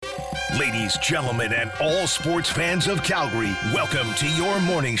Ladies, gentlemen, and all sports fans of Calgary, welcome to your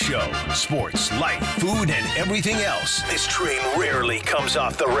morning show. Sports, life, food, and everything else. This train rarely comes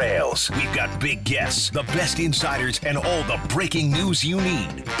off the rails. We've got big guests, the best insiders, and all the breaking news you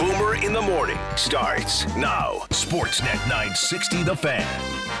need. Boomer in the Morning starts now. Sportsnet 960 The Fan.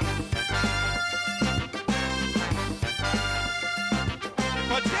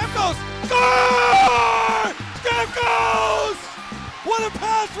 But Stamkos, score! Stamkos! What a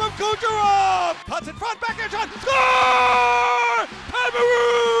pass from Kucherov! Cuts in front, backhand shot, score!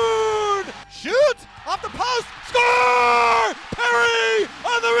 Cameroon! Shoot! Off the post, score! Perry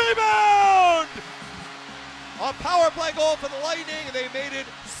on the rebound! A power play goal for the Lightning, and they made it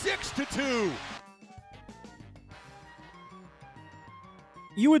 6-2.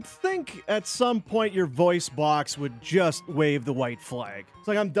 You would think at some point your voice box would just wave the white flag. It's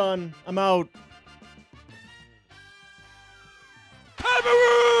like, I'm done. I'm out.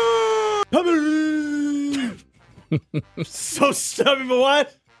 Cameroon! So stubborn, but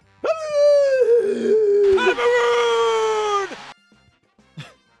what? Cameroon!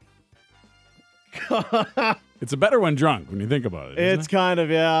 It's a better when drunk when you think about it. It's kind of,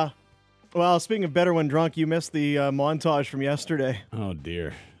 yeah. Well, speaking of better when drunk, you missed the montage from yesterday. Oh,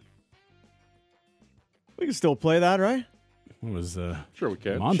 dear. We can still play that, right? What was Sure we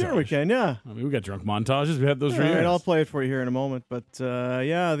can. montage? Sure we can, yeah. I mean, we got drunk montages. We had those for All right, years. I'll play it for you here in a moment. But,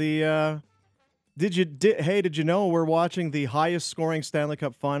 yeah, did you know we're watching the highest scoring Stanley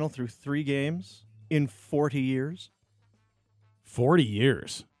Cup final through 3 games in 40 years? 40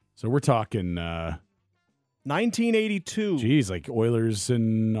 years. So we're talking, 1982. geez, like Oilers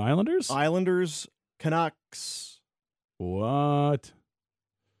and Islanders? Islanders, Canucks. What?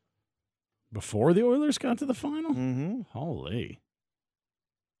 Before the Oilers got to the final? Mm-hmm. Holy.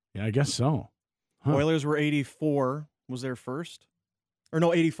 Yeah, I guess so. Huh. Oilers were 84, was their first. Or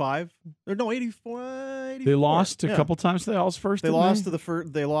no, 85. Or no, 84. 84. They lost a Yeah. couple times to the Owls first. They didn't lost to the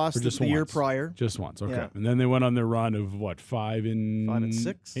first. They lost Or the just year once? prior. Just once, okay. Yeah. And then they went on their run of what, 5 and 5 and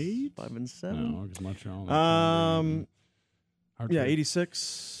 6, 8? 5 and 7. No, because Montreal. Yeah,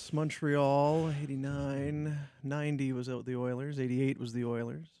 86 Montreal, 89, 90 was out the Oilers, 88 was the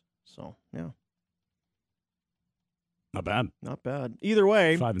Oilers. So yeah, Not bad. not bad. Either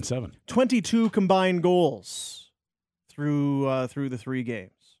way, 5 and 7. 22 combined goals through the 3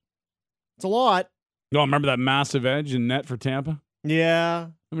 games. It's a lot. No, remember that massive edge in net for Tampa? Yeah.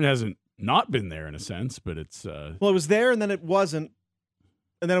 I mean, it hasn't not been there in a sense, but it's Well, it was there, and then it wasn't,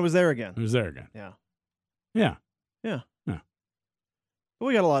 and then it was there again. it was there again. Yeah. Yeah. But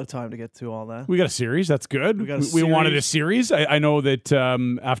we got a lot of time to get to all that. We got a series. That's good. We got a We wanted a series. series. I know that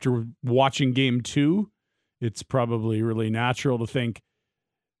after watching game 2, it's probably really natural to think,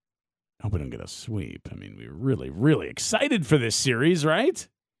 I hope we don't get a sweep. I mean, we were really, really excited for this series, right?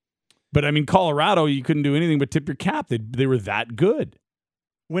 But, I mean, Colorado, you couldn't do anything but tip your cap. They were that good.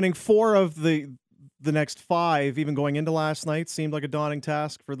 Winning 4 of the next 5, even going into last night, seemed like a daunting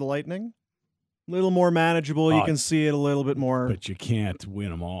task for the Lightning. A little more manageable. You can see it a little bit more. But you can't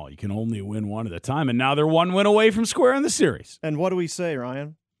win them all. You can only win one at a time. And now they're 1 win away from squaring the series. And what do we say,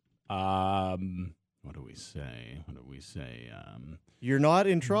 Ryan? What do we say? You're not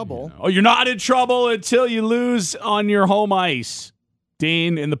in trouble. Oh, you're not in trouble until you lose on your home ice.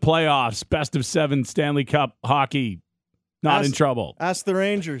 Dean, in the playoffs, best of 7 Stanley Cup hockey, not in trouble. Ask the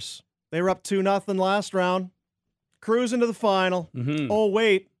Rangers. They were up 2-0 last round. Cruising to the final. Mm-hmm. Oh,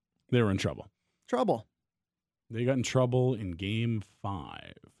 wait. They were in trouble. Trouble. They got in trouble in Game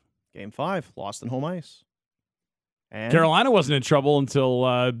 5. Game 5. Lost in home ice. And Carolina wasn't in trouble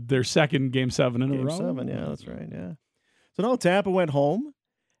until their second Game 7 in a Game row. 7. Yeah, that's right. Yeah. So, no, Tampa went home,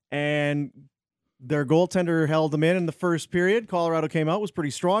 and their goaltender held them in the first period. Colorado came out, was pretty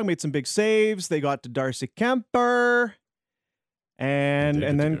strong, made some big saves. They got to Darcy Kemper, and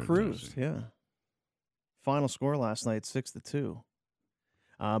then cruised. Darcy. Yeah. Final score last night, 6-2.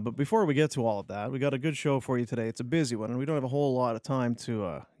 But before we get to all of that, we got a good show for you today. It's a busy one, and we don't have a whole lot of time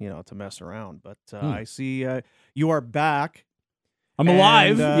to mess around. But I see you are back. I'm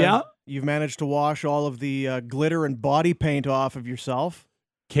alive, and, yeah. You've managed to wash all of the glitter and body paint off of yourself.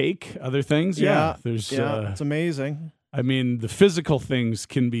 Cake, other things. Yeah. There's, it's amazing. I mean, the physical things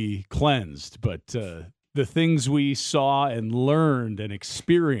can be cleansed, but the things we saw and learned and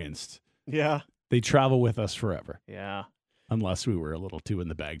experienced, Yeah. they travel with us forever. Yeah. Unless we were a little too in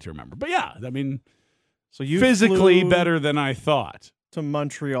the bag to remember. But yeah, I mean, So you physically flew better than I thought. to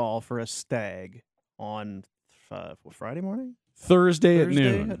Montreal for a stag on Friday morning? Thursday Thursday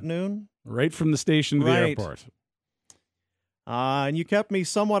at noon. at noon. Right from the station to the Right. airport. And you kept me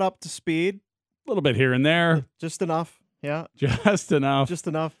somewhat up to speed. A little bit here and there. Just enough. Yeah. Just enough. Just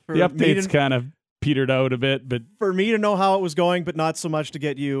enough for the me updates kind of petered out a bit, but for me to know how it was going, but not so much to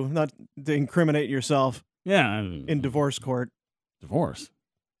get you, not to incriminate yourself yeah, in divorce court. divorce.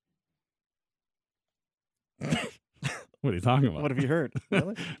 What are you talking about? What have you heard?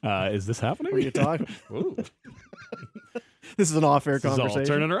 Really? Is this happening? What are you talking? Ooh, This is an off-air this is all conversation.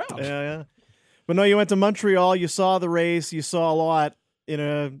 turning around. Yeah. But no, you went to Montreal. You saw the race. You saw a lot in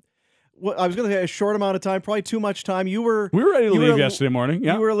I was going to say a short amount of time, probably too much time. We were ready to leave yesterday morning.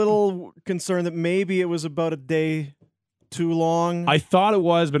 Yeah. You were a little concerned that maybe it was about a day too long. I thought it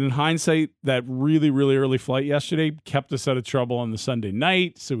was, but in hindsight, that really, really early flight yesterday kept us out of trouble on the Sunday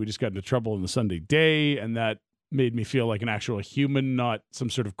night. So we just got into trouble on the Sunday day, and that made me feel like an actual human, not some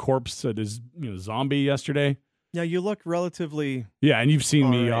sort of corpse that is, zombie yesterday. Yeah, you look relatively. Yeah, and you've seen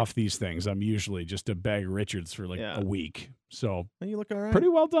me right. off these things. I'm usually just a bag of Richards for a week. So You look all right. pretty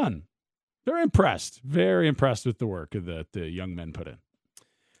well done. Very impressed with the work that the young men put in.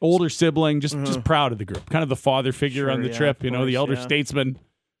 Older sibling, just proud of the group. Kind of the father figure Sure, on the yeah, trip, of course, the elder yeah. statesman.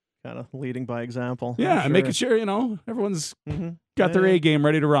 Kind of leading by example. Yeah, I'm and making sure, everyone's Mhm. got their Yeah. A game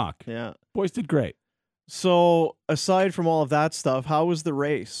ready to rock. Yeah. Boys did great. So aside from all of that stuff, how was the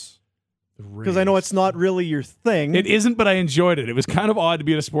race? Because I know it's not really your thing. It isn't, but I enjoyed it. It was kind of odd to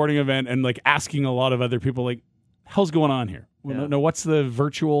be at a sporting event and asking a lot of other people, hell's going on here? Yeah. No, what's the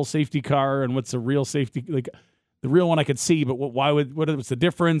virtual safety car and what's the real safety? The real one I could see, but what's the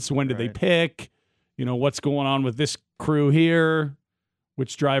difference? When did they Right. pick? What's going on with this crew here?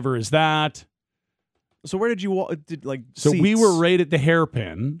 Which driver is that? So where did you walk? So we seats? were right at the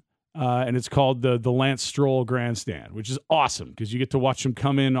hairpin, and it's called the Lance Stroll Grandstand, which is awesome because you get to watch him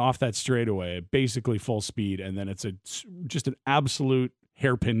come in off that straightaway, basically full speed, and then it's just an absolute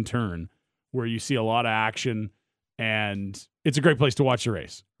hairpin turn where you see a lot of action, and it's a great place to watch the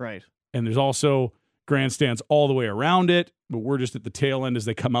race. Right. And there's also grandstands all the way around it, but we're just at the tail end as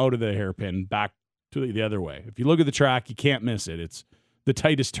they come out of the hairpin back to the other way. If you look at the track, you can't miss it. It's the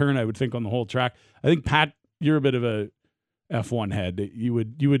tightest turn, I would think, on the whole track. I think, Pat, you're a bit of a F1 head. You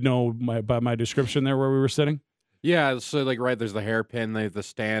would know by my description there where we were sitting. Yeah, so right, there's the hairpin, the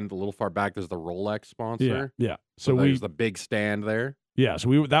stand a little far back. There's the Rolex sponsor. Yeah. So there's the big stand there. Yeah,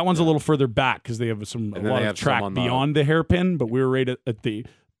 so that one's a little further back because they have a lot of track beyond the hairpin, but we were right at the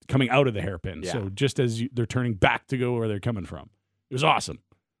coming out of the hairpin. Yeah. So just as they're turning back to go where they're coming from. It was awesome.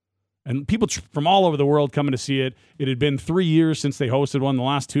 And people from all over the world coming to see it. It had been 3 years since they hosted one. The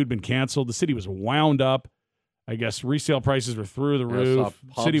last two had been canceled. The city was wound up. I guess resale prices were through the roof.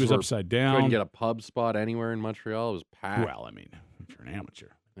 City was upside down. Couldn't get a pub spot anywhere in Montreal. It was packed. Well, I mean, if you're an amateur.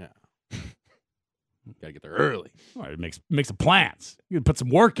 Yeah. Got to get there early. Well, it makes some plans. You can put some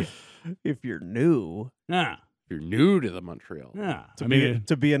work in. If you're new, Yeah. If you're new to the Montreal. Yeah.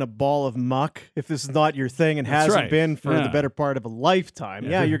 to be in a ball of muck, if this is not your thing and That's hasn't right. been for Yeah. the better part of a lifetime,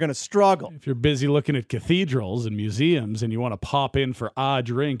 Yeah. you're going to struggle. If you're busy looking at cathedrals and museums and you want to pop in for a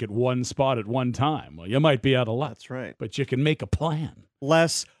drink at one spot at one time, well, you might be out of luck. That's right. But you can make a plan.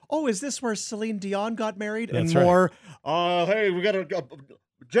 Less, is this where Celine Dion got married? That's and right. more, hey, we got a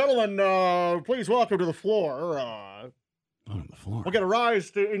gentleman, please welcome to the floor. On the floor. We'll get a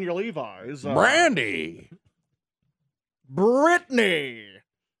rise in your Levi's. Brandy. Brittany.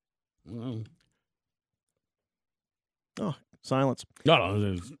 Well, Oh, silence.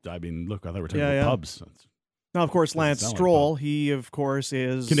 no, I mean, look, I thought we were talking Yeah, about yeah. pubs. Now, of course, Doesn't Lance sound like Stroll, he, of course,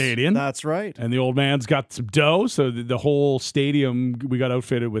 is Canadian. That's right. And the old man's got some dough, so the whole stadium, we got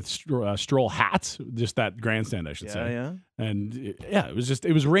outfitted with Stroll hats, just that grandstand, I should say. Yeah. And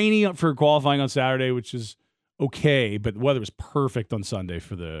it was rainy for qualifying on Saturday, which is okay, but the weather was perfect on Sunday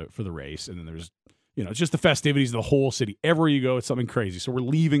for the race. And then there's, it's just the festivities of the whole city. Everywhere you go, it's something crazy. So we're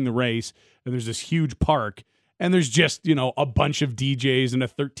leaving the race, and there's this huge park, and there's just, a bunch of DJs and a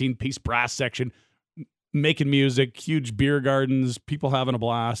 13-piece brass section making music, huge beer gardens, people having a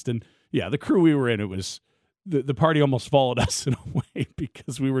blast. And yeah, the crew we were in, it was the party almost followed us in a way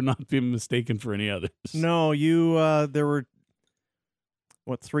because we were not being mistaken for any others. No, there were,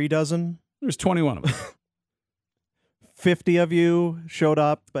 3 dozen? There's 21 of us. 50 of you showed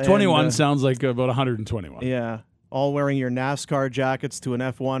up. And, 21 sounds like about 121. Yeah. All wearing your NASCAR jackets to an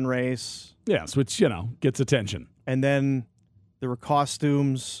F1 race. Yes, which, gets attention. And then there were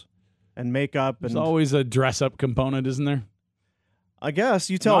costumes and makeup. There's and always a dress-up component, isn't there? I guess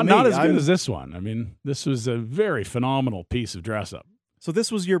you tell me. Not as good as this one. I mean, this was a very phenomenal piece of dress-up. So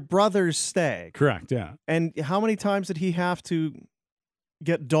this was your brother's stag. Correct, yeah. And how many times did he have to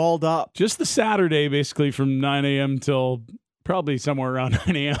get dolled up? Just the Saturday, basically, from 9 a.m. till probably somewhere around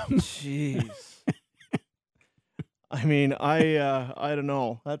 9 a.m. Jeez. I mean, I don't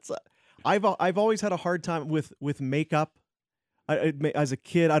know. I've always had a hard time with makeup. As a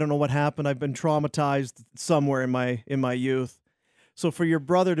kid, I don't know what happened. I've been traumatized somewhere in my youth. So for your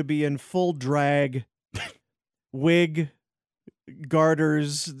brother to be in full drag, wig,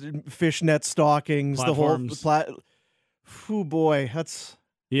 garters, fishnet stockings, Platforms. oh boy, it's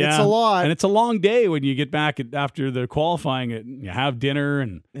Yeah, a lot. and it's a long day when you get back after the qualifying. You have dinner,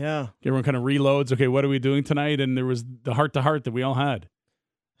 and Yeah. everyone kind of reloads. Okay, what are we doing tonight? And there was the heart-to-heart that we all had.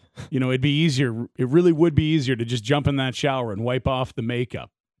 It'd be easier. It really would be easier to just jump in that shower and wipe off the makeup,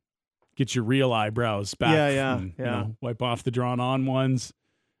 get your real eyebrows back. Yeah. Wipe off the drawn-on ones.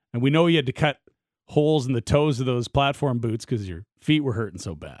 And we know you had to cut holes in the toes of those platform boots because your feet were hurting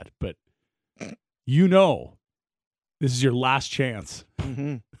so bad. But this is your last chance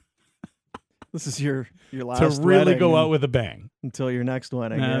Mm-hmm. This is your last to really wedding go out with a bang. until your next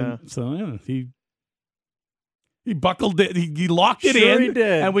wedding. And so he buckled it. He locked it Sure in. he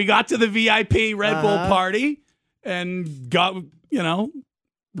did. And we got to the VIP Red Bull Uh-huh. party and got,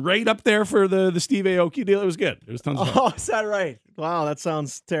 right up there for the Steve Aoki deal. It was good. It was tons of fun. Oh, is that right? Wow, that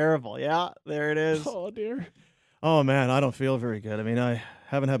sounds terrible. Yeah, there it is. Oh, dear. Oh man, I don't feel very good. I mean, I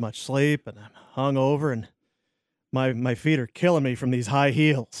haven't had much sleep and I'm hungover, and my feet are killing me from these high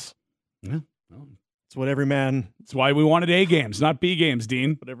heels. Yeah. Well, It's what every man that's why we wanted A games, not B games,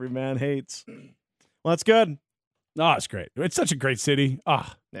 Dean. hates. Well, that's good. Oh, it's great. It's such a great city.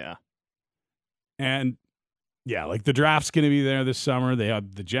 Yeah. And yeah, like the draft's going to be there this summer. They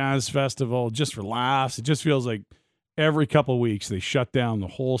have the Jazz Festival just for laughs. It just feels like every couple of weeks they shut down the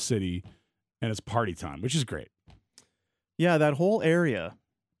whole city and it's party time, which is great. Yeah, that whole area.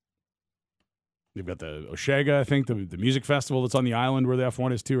 They've got the Osheaga, I think, the music festival that's on the island where the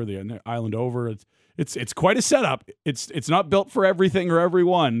F1 is too, or the island over. It's quite a setup. It's not built for everything or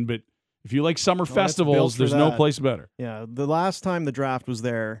everyone, but if you like summer it's festivals, built for there's no that. place better. Yeah, the last time the draft was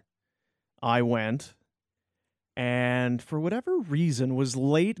there, I went, and for whatever reason was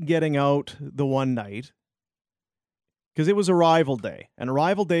late getting out the one night because it was Arrival Day, and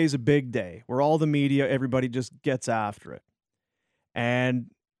Arrival Day is a big day where all the media, everybody just gets after it.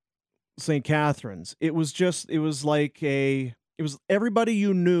 And St. Catharines, it was everybody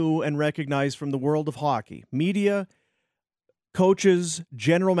you knew and recognized from the world of hockey, media, coaches,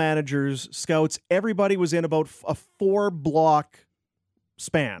 general managers, scouts, everybody was in about a 4-block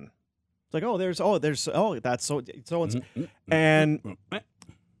span. It's like, that's so-and-so.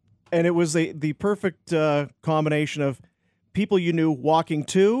 And it was the perfect combination of people you knew walking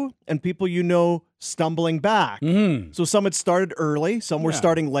to and people you know stumbling back. Mm-hmm. So some had started early, some were Yeah.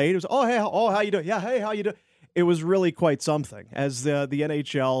 starting late. It was, how you doing? Yeah, hey, how you doing? It was really quite something as the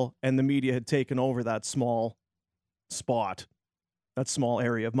NHL and the media had taken over that small spot, that small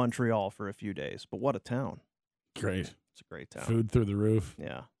area of Montreal for a few days. But what a town. Great. It's a great town. Food through the roof.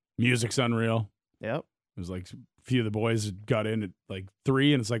 Yeah. Music's unreal. Yep. It was like a few of the boys had got in at like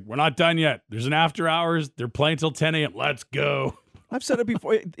 3, and it's like, we're not done yet. There's an after hours. They're playing till 10 a.m. Let's go. I've said it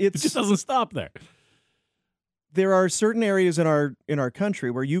before. It just doesn't stop there. There are certain areas in our country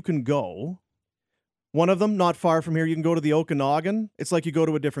where you can go. One of them, not far from here, you can go to the Okanagan. It's like you go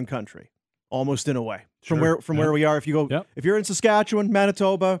to a different country, almost in a way. From Sure. where we are, if you go, Yep. if you're in Saskatchewan,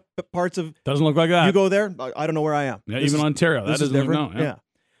 Manitoba, parts of Doesn't look like that. you go there, I don't know where I am. Yeah, This even is- Ontario. That this is doesn't look different. no. Yeah.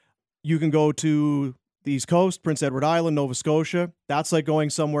 You can go to the East Coast, Prince Edward Island, Nova Scotia. That's like going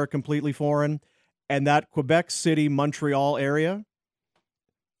somewhere completely foreign. And that Quebec City, Montreal area,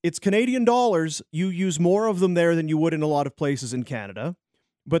 it's Canadian dollars. You use more of them there than you would in a lot of places in Canada.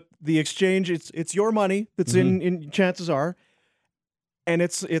 But the exchange, it's your money that's in chances are. And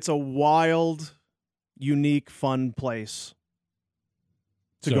it's a wild, unique, fun place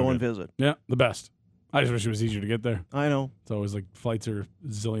to So go and good. visit. Yeah, the best. I just wish it was easier to get there. I know. It's always like flights are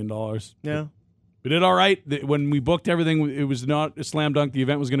 $1 zillion. Yeah. We did all right. When we booked everything, it was not a slam dunk. The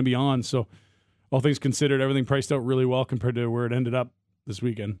event was going to be on. So, all things considered, everything priced out really well compared to where it ended up this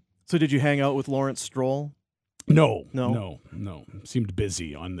weekend. So did you hang out with Lawrence Stroll? No. No? Seemed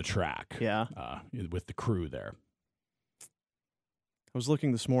busy on the track. Yeah. With the crew there. I was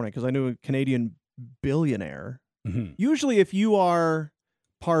looking this morning because I knew a Canadian billionaire. Mm-hmm. Usually, if you are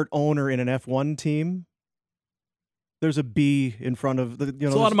part owner in an F1 team, there's a B in front of the.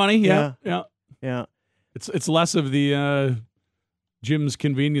 It's a lot of money. Yeah. Yeah. It's less of the Jim's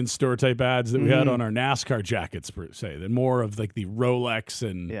convenience store type ads that we had on our NASCAR jackets per se, than more of like the Rolex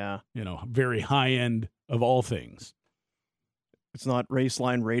and Yeah. very high end of all things. It's not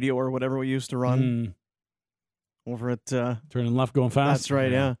Raceline Radio or whatever we used to run over at. Turning left, going fast. That's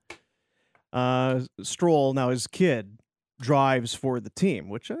right. Yeah. Stroll, now his kid drives for the team,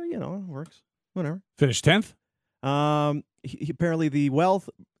 which works. Whatever. Finished 10th. He apparently the wealth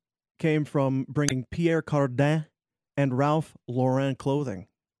came from bringing Pierre Cardin and Ralph Lauren clothing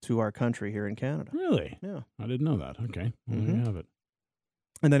to our country here in Canada. Really? Yeah. I didn't know that. Okay. Well, there you have it.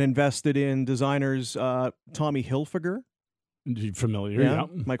 And then invested in designers Tommy Hilfiger. Familiar? Yeah.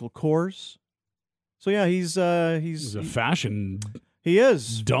 Yeah. Michael Kors. So yeah, he's a fashion he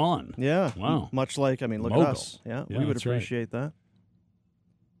is. don. Yeah. Wow. Much like, I mean, look Mogul. at us. Yeah, Yeah, we would that's right. appreciate that.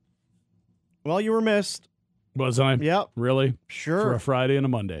 Well, you were missed. Was I? Yeah, Really? sure. For a Friday and a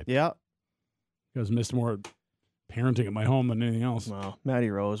Monday. Yeah. You guys missed more parenting at my home than anything else. Well, Matty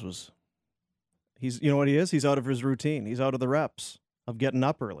Rose was. You know what he is? He's out of his routine. He's out of the reps of getting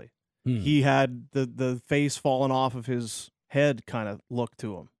up early. He had the face falling off of his head kind of look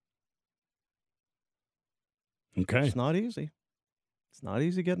to him. Okay. It's not easy. It's not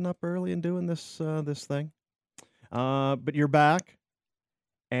easy getting up early and doing this thing. But you're back.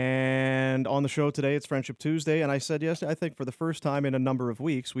 And on the show today, it's Friendship Tuesday. And I said yesterday, I think for the first time in a number of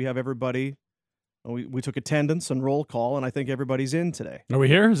weeks, we have everybody. We took attendance and roll call, and I think everybody's in today. Are we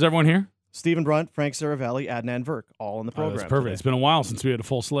here? Is everyone here? Stephen Brunt, Frank Saravelli, Adnan Verk, all in the program. That's perfect. today. It's been a while since we had a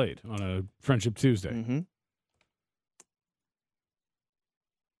full slate on a Friendship Tuesday. Mm-hmm.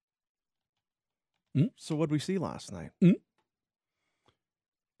 So what did we see last night?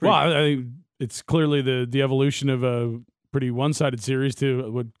 Well, it's clearly the evolution of a pretty one-sided series to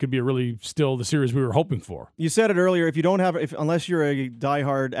what could be a really still the series we were hoping for. You said it earlier. If you don't have, unless you're a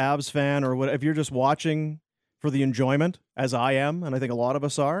diehard Avs fan or what, if you're just watching for the enjoyment, as I am, and I think a lot of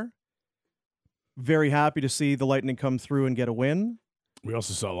us are, very happy to see the Lightning come through and get a win. We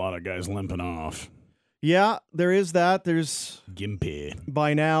also saw a lot of guys limping off. Yeah, there is that. There's Gimpy.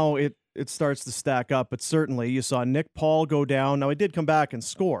 by now it starts to stack up, but certainly you saw Nick Paul go down. Now he did come back and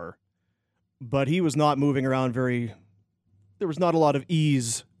score, but he was not moving around very. There was not a lot of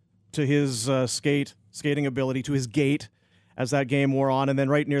ease to his skating ability, to his gait as that game wore on. And then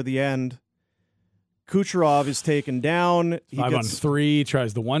right near the end, Kucherov is taken down. He 5-on-3,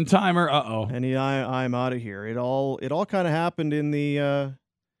 tries the one-timer. Uh-oh. And I'm out of here. It all kind of happened in the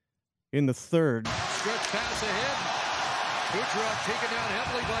third. Stretch pass ahead. Kucherov taken down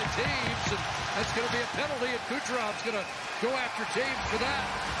heavily by Taves, and that's going to be a penalty, and Kucherov's going to go after Taves for that.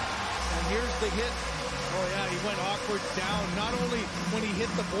 And here's the hit. Oh, yeah, he went awkward down, not only when he hit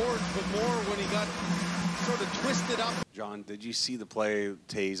the boards, but more when he got sort of twisted up. John, did you see the play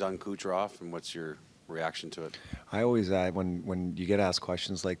Taves on Kucherov, and what's your reaction to it? I always, when you get asked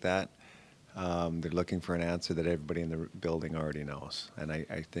questions like that, they're looking for an answer that everybody in the building already knows. And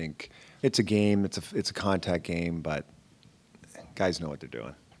I think it's a game, it's a contact game, but guys know what they're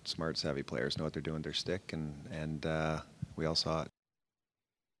doing. Smart, savvy players know what they're doing with their stick, and we all saw it.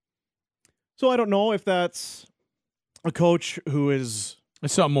 So I don't know if that's a coach who is. I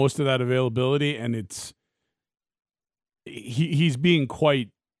saw most of that availability, and he's being quite,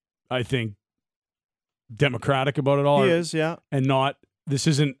 I think, democratic about it all. He is, yeah. And this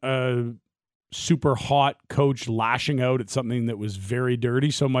isn't a super hot coach lashing out at something that was very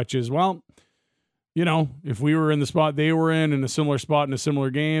dirty so much as, well, you know, if we were in the spot they were in a similar spot in a similar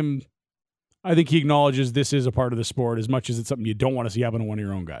game, I think he acknowledges this is a part of the sport as much as it's something you don't want to see happen to one of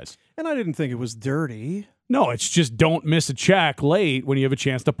your own guys. And I didn't think it was dirty. No, it's just don't miss a check late when you have a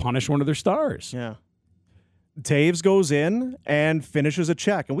chance to punish one of their stars. Yeah. Taves goes in and finishes a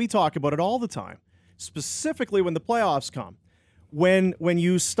check. And we talk about it all the time, specifically when the playoffs come. When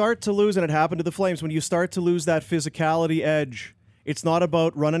you start to lose, and it happened to the Flames, when you start to lose that physicality edge, it's not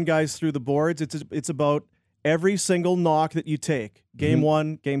about running guys through the boards. It's about every single knock that you take. Game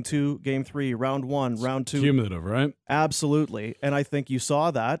 1, game 2, game 3, round 1, round 2. Cumulative, right? Absolutely. And I think you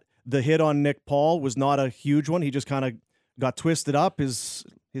saw that. The hit on Nick Paul was not a huge one. He just kind of got twisted up. His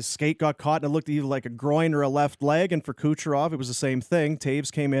skate got caught, and it looked either like a groin or a left leg. And for Kucherov, it was the same thing.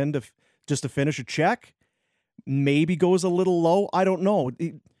 Taves came in just to finish a check. Maybe goes a little low. I don't know.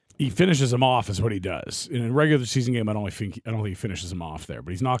 He finishes him off is what he does. In a regular season game, I don't think he finishes him off there, but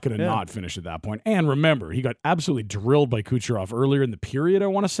he's not going to not finish at that point. And remember, he got absolutely drilled by Kucherov earlier in the period, I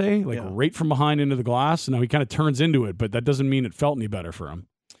want to say, right from behind into the glass. Now he kind of turns into it, but that doesn't mean it felt any better for him.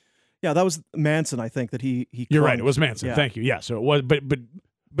 Yeah, that was Manson, I think, that he You're right, it was Manson. Yeah. Thank you. Yeah, so it was, but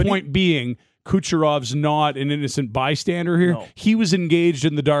point being, Kucherov's not an innocent bystander here. No. He was engaged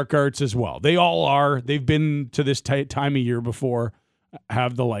in the dark arts as well. They all are. They've been to this time of year before,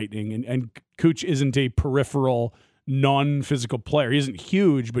 have the Lightning, and Kuch isn't a peripheral, non-physical player. He isn't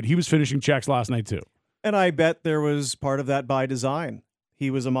huge, but he was finishing checks last night too. And I bet there was part of that by design.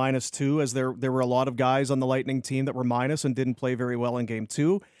 He was a -2, as there were a lot of guys on the Lightning team that were minus and didn't play very well in game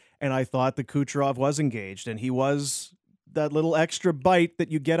 2. And I thought that Kucherov was engaged, and he was that little extra bite that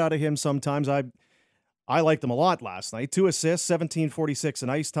you get out of him sometimes. I liked him a lot last night. 2 assists, 17:46 in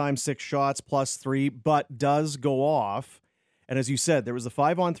ice time, 6 shots, +3, but does go off. And as you said, there was a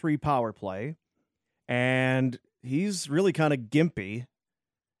 5-on-3 power play, and he's really kind of gimpy.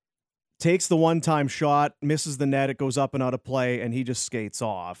 Takes the one-time shot, misses the net, it goes up and out of play, and he just skates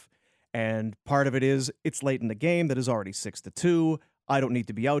off. And part of it is it's late in the game that is already 6-2. I don't need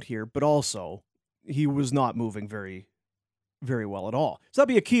to be out here, but also he was not moving very, very well at all. So that'd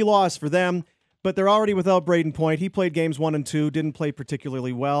be a key loss for them. But they're already without Braden Point. He played games 1 and 2, didn't play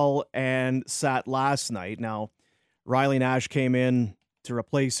particularly well, and sat last night. Now, Riley Nash came in to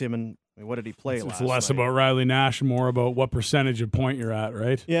replace him, and what did he play last night? It's less about Riley Nash, more about what percentage of point you're at,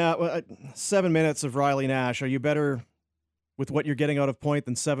 right? Yeah, well, 7 minutes of Riley Nash. Are you better with what you're getting out of Point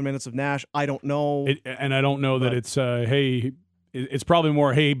than 7 minutes of Nash? I don't know. And I don't know that it's, hey, it's probably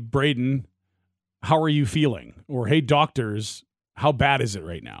more, hey, Braden, how are you feeling? Or, hey, doctors, how bad is it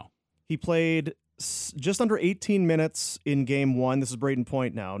right now? He played just under 18 minutes in game 1. This is Braden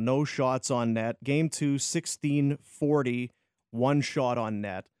Point now. No shots on net. Game 2, 16:40, 1 shot on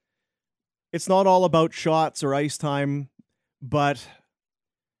net. It's not all about shots or ice time, but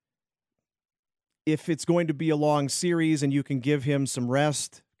if it's going to be a long series and you can give him some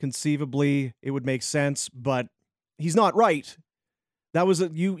rest, conceivably, it would make sense, but he's not right. That was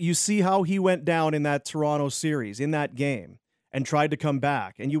you see how he went down in that Toronto series, in that game, and tried to come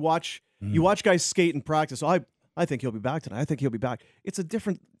back. And you watch guys skate in practice. Oh, I think he'll be back tonight. I think he'll be back. It's a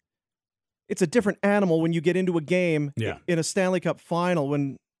different animal when you get into a game in a Stanley Cup final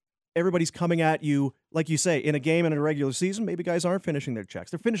when everybody's coming at you, like you say, in a game in a regular season. Maybe guys aren't finishing their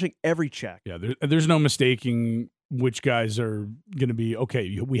checks. They're finishing every check. Yeah, there's no mistaking which guys are going to be,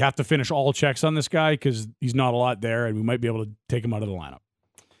 okay, we have to finish all checks on this guy because he's not a lot there, and we might be able to take him out of the lineup.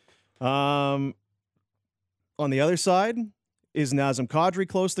 On the other side, is Nazem Kadri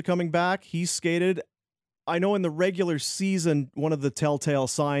close to coming back? He skated. I know in the regular season, one of the telltale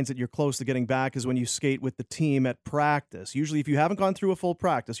signs that you're close to getting back is when you skate with the team at practice. Usually, if you haven't gone through a full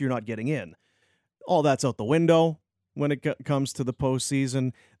practice, you're not getting in. All that's out the window when it comes to the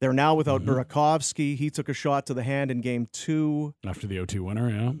postseason. They're now without Burakovsky. He took a shot to the hand in game 2. After the 0-2 winner,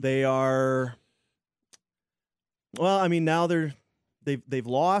 yeah. They are... Well, I mean, now they've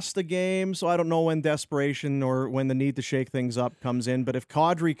lost a game, so I don't know when desperation or when the need to shake things up comes in. But if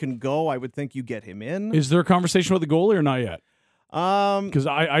Kadri can go, I would think you get him in. Is there a conversation with the goalie or not yet? Because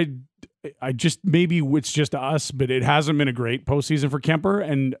I just, maybe it's just us, but it hasn't been a great postseason for Kemper,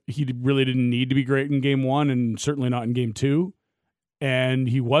 and he really didn't need to be great in game 1 and certainly not in game 2. And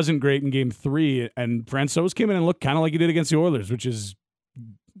he wasn't great in game 3, and Francouz came in and looked kind of like he did against the Oilers, which is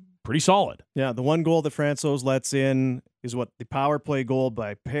pretty solid. Yeah, the one goal that Francouz lets in is the power play goal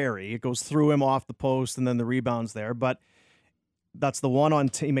by Perry. It goes through him off the post, and then the rebound's there. But that's the one on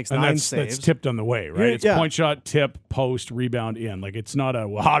he makes 9 saves. That's tipped on the way, right? It's point shot, tip, post, rebound, in. Like, it's not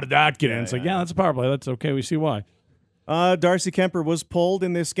well, how did that get in? It's like, that's a power play. That's okay. We see why. Darcy Kemper was pulled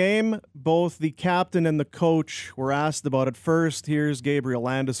in this game. Both the captain and the coach were asked about it first. Here's Gabriel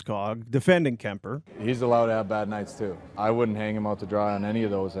Landeskog defending Kemper. He's allowed to have bad nights too. I wouldn't hang him out to dry on any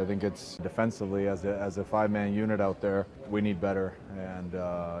of those. I think it's defensively as a 5-man unit out there, we need better. And,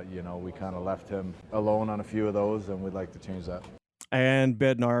 we kind of left him alone on a few of those, and we'd like to change that. And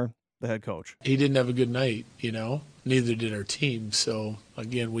Bednar, the head coach. He didn't have a good night, Neither did our team. So,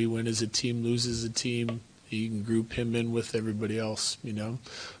 again, we win as a team, lose as a team. You can group him in with everybody else,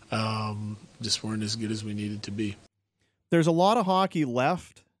 Just weren't as good as we needed to be. There's a lot of hockey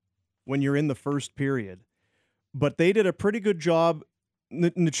left when you're in the first period, but they did a pretty good job.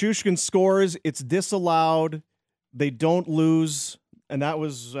 Nichushkin scores. It's disallowed. They don't lose, and that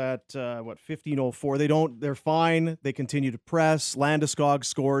was at 15:04. They're fine. They continue to press. Landeskog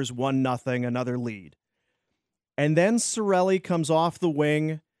scores 1-0, another lead. And then Cirelli comes off the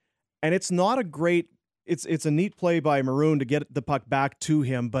wing, and it's not a great. It's a neat play by Maroon to get the puck back to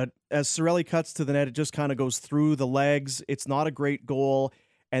him, but as Cirelli cuts to the net, it just kind of goes through the legs. It's not a great goal.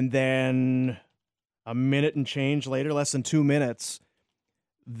 And then a minute and change later, less than 2 minutes,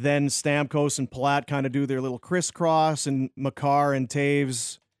 then Stamkos and Palat kind of do their little crisscross, and Makar and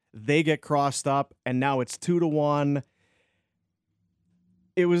Taves, they get crossed up, and now it's 2-1.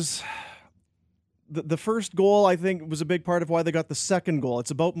 It was... The first goal, I think, was a big part of why they got the second goal.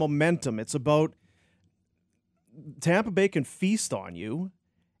 It's about momentum. It's about Tampa Bay can feast on you,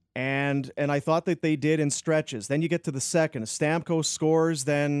 and I thought that they did in stretches. Then you get to the second. Stamkos scores,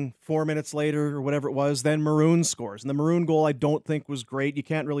 then 4 minutes later, or whatever it was, then Maroon scores. And the Maroon goal, I don't think was great. You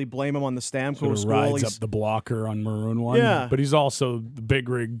can't really blame him on the Stamkos goal. Rides up the blocker on Maroon one. Yeah. But he's also the big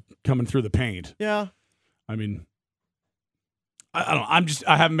rig coming through the paint. Yeah. I mean, I don't know.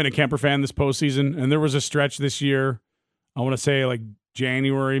 I haven't been a Kemper fan this postseason, and there was a stretch this year, I want to say like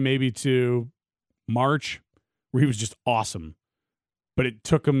January maybe to March, where he was just awesome. But it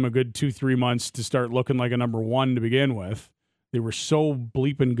took him a good 2-3 months to start looking like a number one to begin with. They were so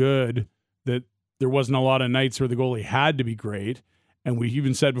bleeping good that there wasn't a lot of nights where the goalie had to be great. And we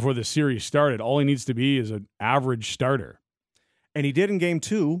even said before the series started, all he needs to be is an average starter. And he did in game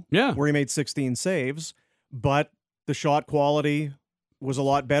 2, where he made 16 saves, but the shot quality was a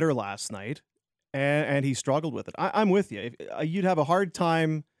lot better last night, and he struggled with it. I'm with you. You'd have a hard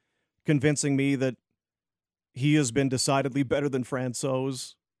time convincing me that he has been decidedly better than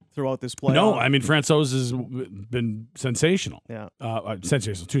Francouz throughout this playoff. No, I mean, Francouz has been sensational. Yeah.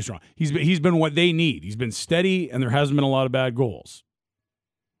 Sensational, too strong. He's been what they need. He's been steady, and there hasn't been a lot of bad goals.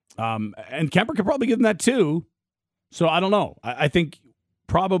 And Kemper could probably give them that, too. So I don't know. I think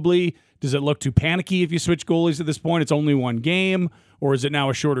probably, does it look too panicky if you switch goalies at this point? It's only one game, or is it now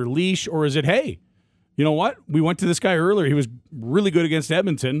a shorter leash, or is it, hey, you know what? We went to this guy earlier. He was really good against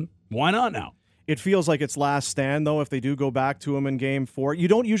Edmonton. Why not now? It feels like it's last stand, though, if they do go back to him in game 4. You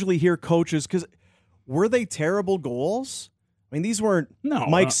don't usually hear coaches, because were they terrible goals? I mean, these weren't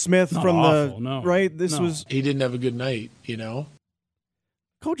Mike Smith from awful, right? This was... He didn't have a good night, you know?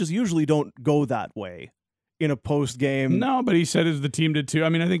 Coaches usually don't go that way in a post-game. No, but he said the team did too. I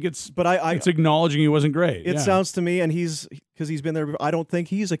mean, I think it's it's acknowledging he wasn't great. It sounds to me, and because he's been there, I don't think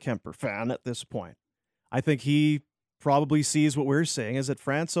he's a Kemper fan at this point. I think he probably sees what we're saying is that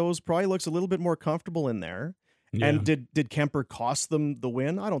Francouz probably looks a little bit more comfortable in there. Yeah. And did Kemper cost them the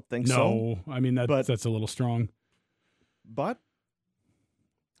win? I don't think so. No, I mean that's a little strong. But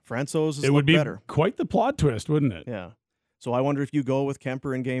Francouz is it would be better. Quite the plot twist, wouldn't it? Yeah. So I wonder if you go with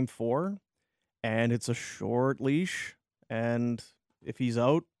Kemper in game 4, and it's a short leash, and if he's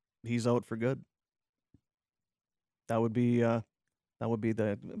out for good. That would be the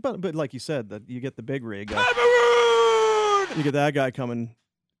but like you said, that you get the big rig. You get that guy coming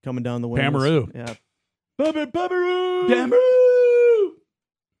down the wing. Pamaroo. Yeah. Pamaroo.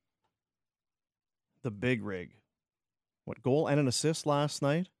 The big rig. What, goal and an assist last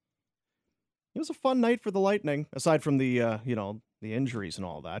night? It was a fun night for the Lightning, aside from the the injuries and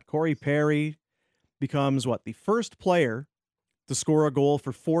all that. Corey Perry becomes the first player to score a goal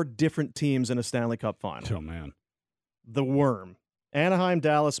for 4 different teams in a Stanley Cup final. Oh man. The Worm. Anaheim,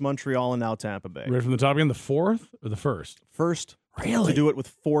 Dallas, Montreal, and now Tampa Bay. Right from the top again, the 4th or the first? First. Really? To do it with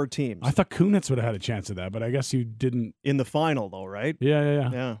 4 teams. I thought Kunitz would have had a chance at that, but I guess you didn't. In the final, though, right?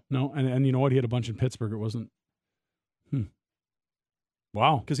 Yeah. No, and you know what? He had a bunch in Pittsburgh. It wasn't.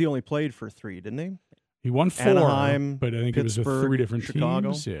 Wow. Because he only played for 3, didn't he? He won 4, Anaheim, but I think it was with 3 different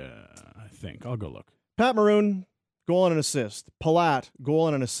Chicago. teams. Yeah, I think. I'll go look. Pat Maroon, goal and an assist. Palat, goal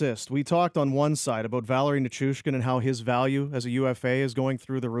and an assist. We talked on one side about Valeri Nichushkin and how his value as a UFA is going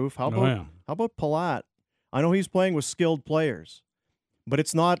through the roof. How about Palat? I know he's playing with skilled players, but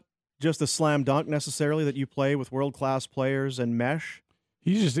it's not just a slam dunk necessarily that you play with world-class players and mesh.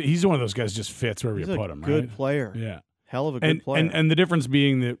 He's one of those guys just fits wherever you put him, right? Good player. Yeah. Hell of a good player. And the difference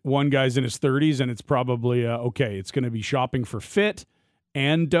being that one guy's in his 30s and it's probably, it's going to be shopping for fit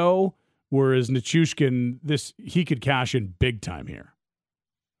and dough, whereas Nichushkin, he could cash in big time here.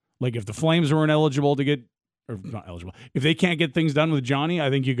 Like if the Flames weren't eligible to get, or not eligible, if they can't get things done with Johnny, I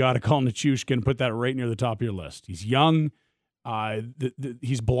think you got to call Nichushkin, put that right near the top of your list. He's young.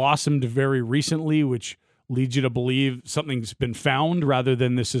 He's blossomed very recently, which leads you to believe something's been found rather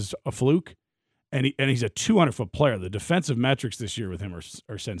than this is a fluke. And he's a 200-foot player. The defensive metrics this year with him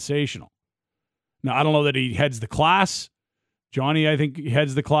are sensational. Now, I don't know that he heads the class. Johnny, I think, he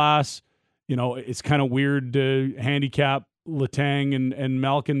heads the class. You know, it's kind of weird to handicap Letang and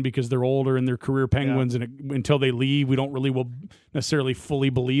Malkin because they're older and they're career Penguins, and until they leave, we don't really will necessarily fully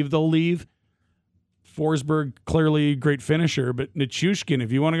believe they'll leave. Forsberg, clearly great finisher, but Nichushkin,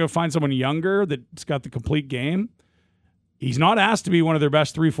 if you want to go find someone younger that's got the complete game, he's not asked to be one of their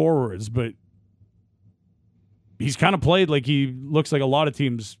best 3 forwards, but he's kind of played like he looks like a lot of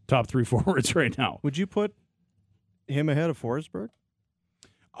teams' top 3 forwards right now. Would you put him ahead of Forsberg?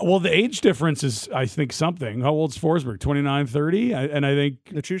 Well, the age difference is, I think, something. How old's Forsberg? 29, 30? And I think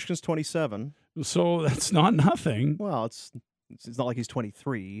Nichushkin's 27. So that's not nothing. Well, it's not like he's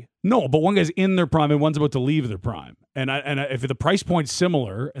 23. No, but one guy's in their prime and one's about to leave their prime. And if the price point's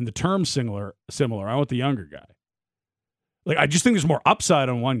similar and the term's similar, I want the younger guy. Like, I just think there's more upside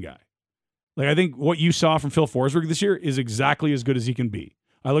on one guy. Like, I think what you saw from Phil Forsberg this year is exactly as good as he can be.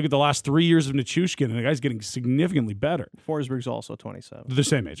 I look at the last 3 years of Nichushkin, and the guy's getting significantly better. Forsberg's also 27. They're the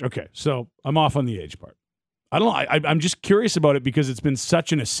same age. Okay, so I'm off on the age part. I don't know. I'm just curious about it because it's been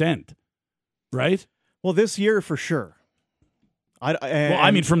such an ascent, right? Well, this year for sure.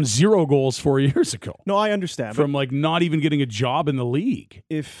 I mean, from 0 goals 4 years ago. No, I understand. From like not even getting a job in the league.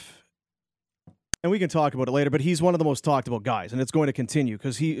 And we can talk about it later, but he's one of the most talked about guys, and it's going to continue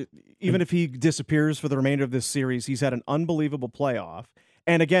because even if he disappears for the remainder of this series, he's had an unbelievable playoff.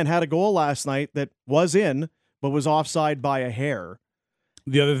 And again, had a goal last night that was in, but was offside by a hair.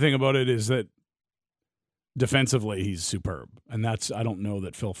 The other thing about it is that defensively, he's superb. And I don't know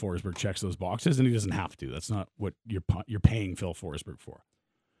that Phil Forsberg checks those boxes, and he doesn't have to. That's not what you're paying Phil Forsberg for.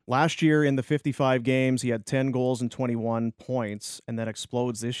 Last year in the 55 games, he had 10 goals and 21 points, and then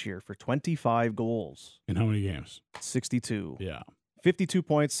explodes this year for 25 goals. In how many games? 62. Yeah. 52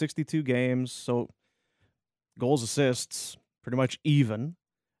 points, 62 games. So goals, assists, pretty much even.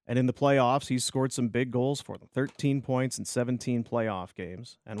 And in the playoffs, he's scored some big goals for them. 13 points in 17 playoff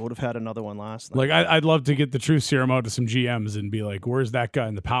games, and would have had another one last night. Like, I'd love to get the truth serum out to some GMs and be like, where's that guy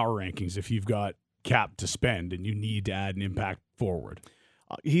in the power rankings if you've got cap to spend and you need to add an impact forward?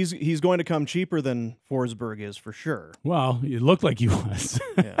 He's going to come cheaper than Forsberg is for sure. Well, it looked like he was.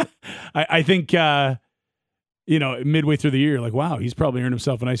 Yeah. I think, midway through the year, like, wow, he's probably earned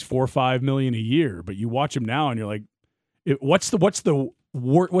himself a nice $4 or $5 million a year. But you watch him now and you're like, what's the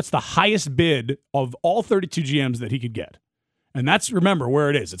highest bid of all 32 GMs that he could get? And that's, remember, where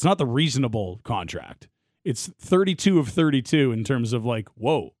it is. It's not the reasonable contract. It's 32 of 32 in terms of like,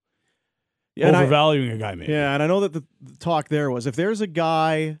 whoa, overvaluing a guy maybe. Yeah, and I know that the talk there was if there's a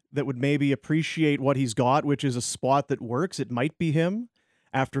guy that would maybe appreciate what he's got, which is a spot that works, it might be him.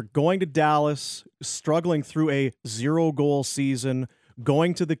 After going to Dallas, struggling through a 0-goal season,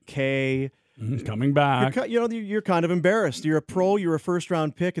 going to the K, coming back. You're kind of embarrassed. You're a pro, you're a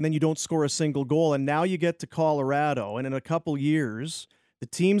first-round pick, and then you don't score a single goal, and now you get to Colorado, and in a couple years, the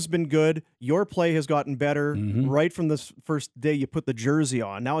team's been good. Your play has gotten better right from the first day you put the jersey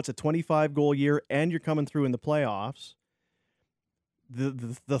on. Now it's a 25-goal year, and you're coming through in the playoffs.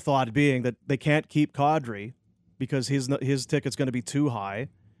 The thought being that they can't keep Kadri because his ticket's going to be too high.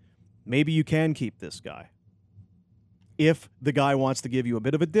 Maybe you can keep this guy if the guy wants to give you a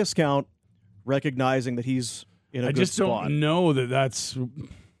bit of a discount, recognizing that he's in a good spot. I just don't know that's...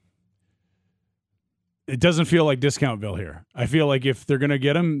 It doesn't feel like Discountville here. I feel like if they're going to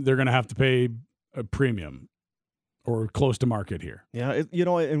get him, they're going to have to pay a premium or close to market here. Yeah,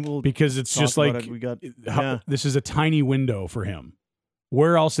 and we'll because it's just like this is a tiny window for him.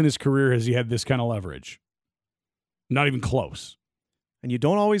 Where else in his career has he had this kind of leverage? Not even close. And you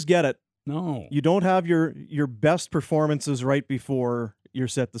don't always get it. No. You don't have your best performances right before you're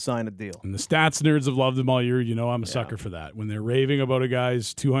set to sign a deal. And the stats nerds have loved him all year. I'm a sucker for that. When they're raving about a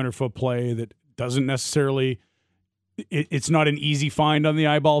guy's 200-foot play that doesn't necessarily it's not an easy find on the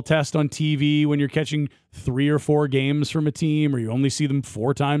eyeball test on TV when you're catching 3 or 4 games from a team or you only see them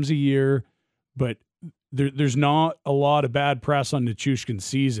 4 times a year. But there's not a lot of bad press on Nichushkin's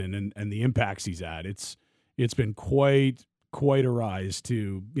season and the impacts he's had. It's been quite a rise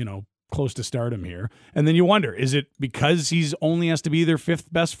to, close to stardom here. And then you wonder, is it because he's only has to be their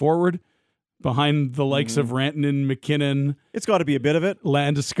 5th best forward behind the likes of Rantanen, McKinnon? It's got to be a bit of it.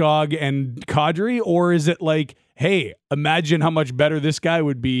 Landeskog and Kadri? Or is it like, hey, imagine how much better this guy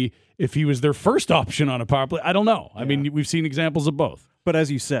would be if he was their first option on a power play? I don't know. I mean, we've seen examples of both. But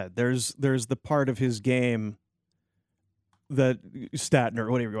as you said, there's the part of his game that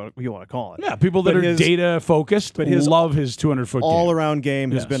Statner, whatever you want to call it. Yeah, people that are data focused, but love his 200-foot all-around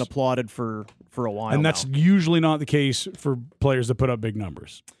game has been applauded for a while. And that's usually not the case for players that put up big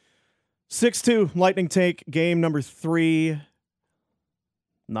numbers. 6-2 Lightning take game number 3.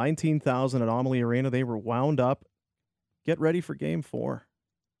 19,000 at Amalie Arena. They were wound up. Get ready for game 4.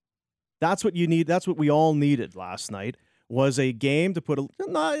 That's what you need. That's what we all needed last night, was a game to put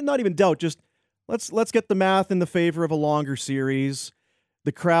not even doubt, just let's get the math in the favor of a longer series.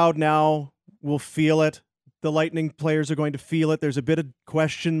 The crowd now will feel it. The Lightning players are going to feel it. There's a bit of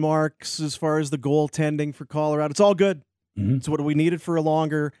question marks as far as the goaltending for Colorado. It's all good. It's what we needed for a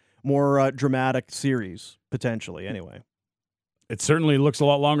longer, more dramatic series, potentially, anyway. It certainly looks a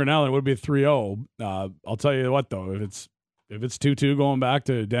lot longer now than it would be a 3-0. I'll tell you what, though, if it's 2-2 going back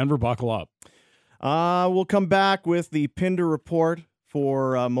to Denver, buckle up. We'll come back with the Pinder report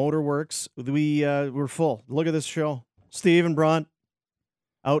for Motorworks. We're full. Look at this show. Steve and Brunt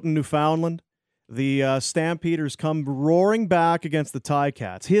out in Newfoundland. The Stampeders come roaring back against the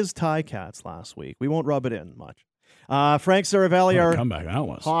Ticats. His Ticats last week. We won't rub it in much. Frank Saravelli, our comeback, that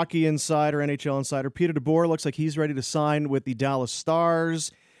was. hockey insider, NHL insider. Peter DeBoer looks like he's ready to sign with the Dallas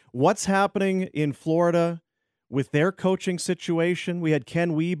Stars. What's happening in Florida with their coaching situation? We had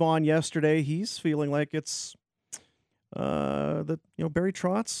Ken Wiebe on yesterday. He's feeling like it's Barry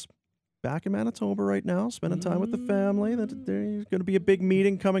Trotz back in Manitoba right now, spending time with the family. There's going to be a big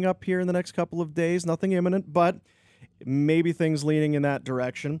meeting coming up here in the next couple of days. Nothing imminent, but maybe things leaning in that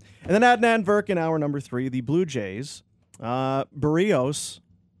direction. And then Adnan Virk in hour number 3, the Blue Jays. Barrios.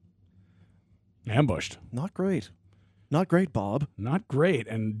 Ambushed. Not great. Not great, Bob. Not great.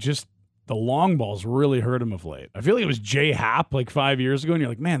 And just the long balls really hurt him of late. I feel like it was Jay Happ like 5 years ago, and you're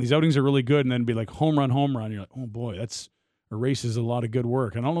like, man, these outings are really good. And then be like home run. You're like, oh, boy, that's erases a lot of good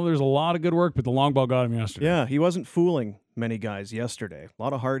work. I don't know there's a lot of good work, but the long ball got him yesterday. Yeah, he wasn't fooling many guys yesterday. A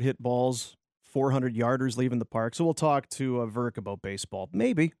lot of hard hit balls, 400-yarders leaving the park. So we'll talk to Virk about baseball.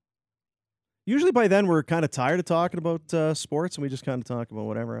 Maybe. Usually by then we're kind of tired of talking about sports, and we just kind of talk about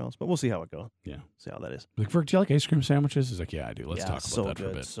whatever else. But we'll see how it goes. Yeah. See how that is. Like, Virk, do you like ice cream sandwiches? He's like, yeah, I do. Let's talk about that for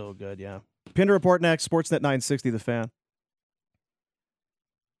a bit. So good, yeah. Pinder Report next. Sportsnet 960, The Fan.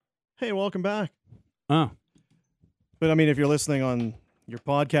 Hey, welcome back. Oh. But, I mean, if you're listening on your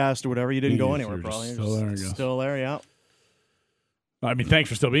podcast or whatever, you didn't go anywhere, you're probably. still there, I guess. Still there, yeah. I mean, thanks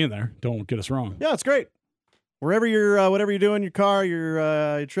for still being there. Don't get us wrong. Yeah, it's great. Wherever you're, whatever you're doing, your car,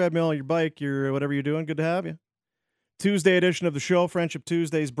 your treadmill, your bike, your whatever you're doing, good to have you. Tuesday edition of the show, Friendship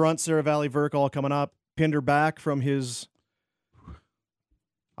Tuesdays, Brunt, Sarah Valley, Virk, all coming up. Pinder back from his,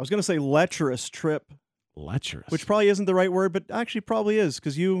 I was going to say lecherous trip. Lecherous? Which probably isn't the right word, but actually probably is,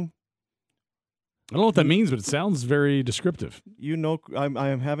 because you... I don't know what that means, but it sounds very descriptive. You know,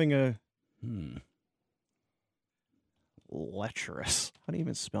 I'm having a... Lecherous. How do you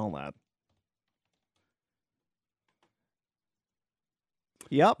even spell that?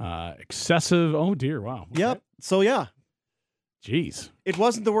 Yep. Excessive. Oh, dear. Wow. Okay. Yep. So, yeah. Jeez. It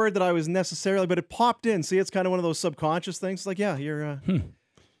wasn't the word that I was necessarily, but it popped in. See, it's kind of one of those subconscious things. Like, yeah, you're...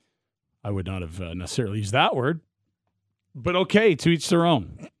 I would not have necessarily used that word. But okay, to each their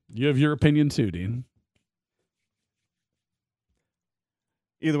own. You have your opinion too, Dean.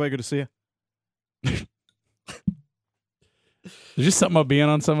 Either way, good to see you. There's just something about being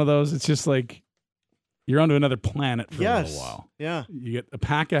on some of those. It's just like you're onto another planet for a little while. Yeah. You get a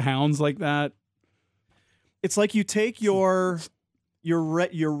pack of hounds like that. It's like you take your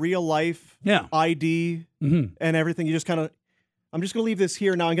real life ID and everything. You just kind of, I'm just going to leave this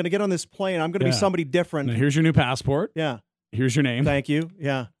here now. I'm going to get on this plane. I'm going to be somebody different. Now, here's your new passport. Yeah. Here's your name. Thank you.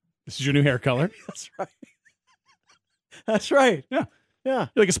 Yeah. This is your new hair color. That's right. That's right. Yeah. Yeah.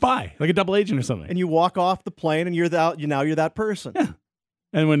 You're like a spy, like a double agent or something. And you walk off the plane and you're that person. Yeah.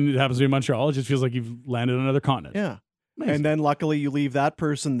 And when it happens to be in Montreal, it just feels like you've landed on another continent. Yeah. Amazing. And then luckily you leave that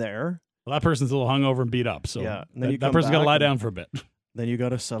person there. Well, that person's a little hungover and beat up. So yeah. And then that person's got to lie down for a bit. Then you got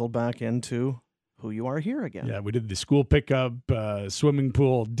to settle back into who you are here again. Yeah, we did the school pickup, swimming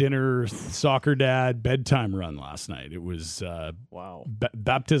pool, dinner, soccer dad, bedtime run last night. It was wow.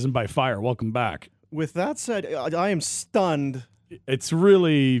 Baptism by fire. Welcome back. With that said, I am stunned. It's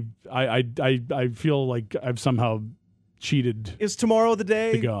really I feel like I've somehow cheated. Is tomorrow the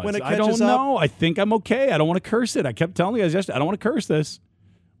day when it catches up? I don't know. I think I'm okay. I don't want to curse it. I kept telling you guys yesterday, I don't want to curse this.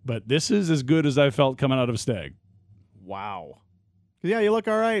 But this is as good as I felt coming out of Stag. Wow. Yeah, you look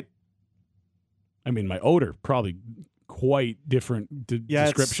all right. I mean, my odor probably quite different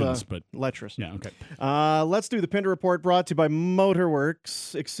descriptions, but lecherous. Yeah, okay. Let's do the Pinder Report, brought to you by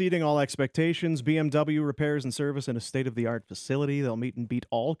Motorworks, exceeding all expectations. BMW repairs and service in a state-of-the-art facility. They'll meet and beat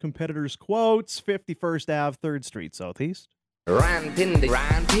all competitors' quotes. 51st Ave, 3rd Street, Southeast. Ryan Pinder,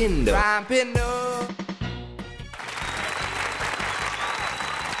 Ryan Pinder, Ryan Pinder.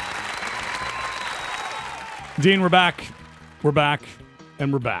 Dean, we're back. We're back,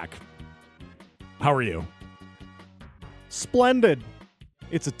 and we're back. How are you? Splendid.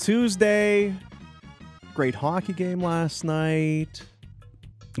 It's a Tuesday. Great hockey game last night.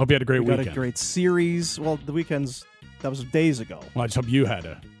 Hope you had a great weekend. Got a great series. Well, the weekends, that was days ago. Well, I just hope you had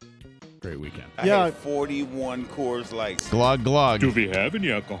a great weekend. I had 41 Coors Lights. Glug, glug. Do we have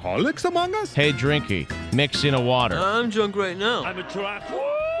any alcoholics among us? Hey, Drinky, mix in a water. I'm drunk right now. I'm a truck.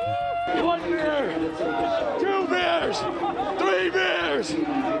 1 beer, 2 beers, 3 beers,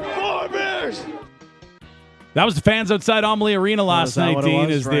 4 beers. That was the fans outside Amalie Arena last night, Dean,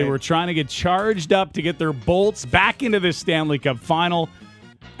 as they were trying to get charged up to get their Bolts back into this Stanley Cup final.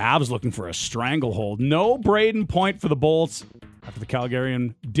 Avs looking for a stranglehold. No Braden Point for the Bolts after the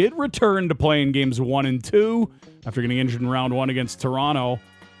Calgarian did return to play in games 1 and 2 after getting injured in round 1 against Toronto.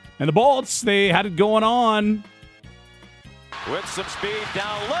 And the Bolts, they had it going on. With some speed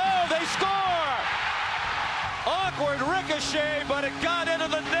down low, they score! Awkward ricochet, but it got into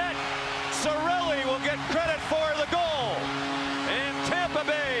the net. Cirelli will get credit for the goal. And Tampa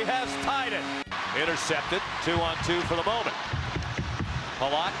Bay has tied it. Intercepted, 2-on-2 for the moment.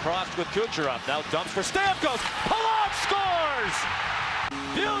 Palat crossed with Kucherov. Now dumps for Stamkos. Palat scores!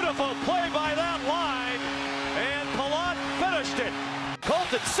 Beautiful play by that line, and Palat finished it.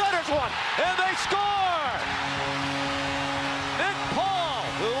 Colton centers one, and they score! Nick Paul,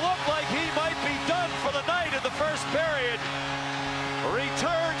 who looked like he might be done for the night in the first period,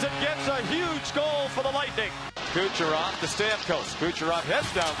 returns and gets a huge goal for the Lightning. Kucherov to Stamkos. Kucherov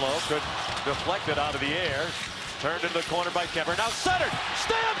heads down low, could deflect it out of the air. Turned into the corner by Kemper. Now centered.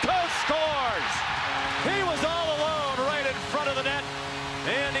 Stamkos scores! He was all alone right in front of the net,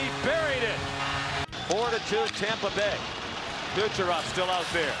 and he buried it. 4-2 Tampa Bay. Kucherov still out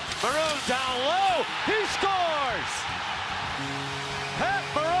there. Maroon down low. He scores! Pat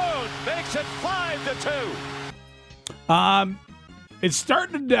Maroon makes it 5-2. It's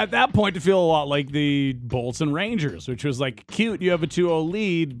starting at that point to feel a lot like the Bolts and Rangers, which was like, cute, you have a 2-0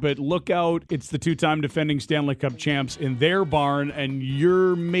 lead, but look out, it's the two-time defending Stanley Cup champs in their barn, and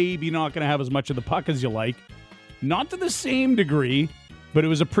you're maybe not going to have as much of the puck as you like. Not to the same degree, but it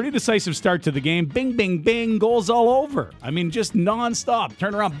was a pretty decisive start to the game. Bing, bing, bing, goals all over. I mean, just nonstop.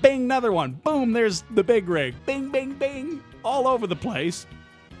 Turn around, bing, another one. Boom, there's the big rig. Bing, bing, bing, all over the place.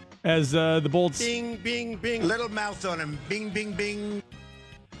 As the Bolts... Bing, bing, bing. Little mouth on him. Bing, bing, bing.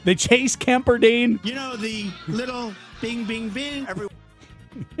 They chase Kemperdine. You know the little bing, bing, bing?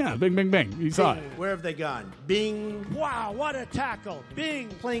 Yeah, bing, bing, bing. You saw it. Where have they gone? Bing. Wow, what a tackle. Bing.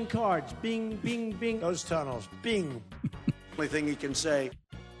 Playing cards. Bing, bing, bing. Those tunnels. Bing. Only thing he can say.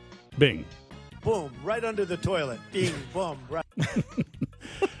 Bing. Boom. Right under the toilet. Bing, boom. Right.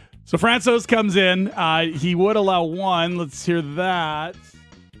 So Francouz comes in. He would allow one. Let's hear that.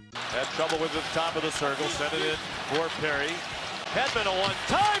 Had trouble with the top of the circle. Sent it in for Perry. Hedman a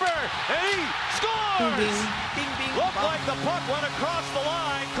one-timer, and he scores! Bing, bing, bing, looked bing. Like the puck went across the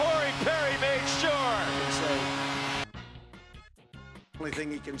line. Corey Perry made sure. Only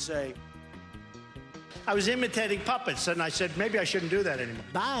thing he can say. I was imitating puppets, and I said, maybe I shouldn't do that anymore.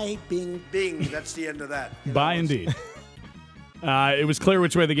 Bye, bing, bing. That's the end of that. Bye, indeed. It was clear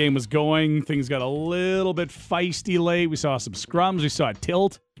which way the game was going. Things got a little bit feisty late. We saw some scrums. We saw a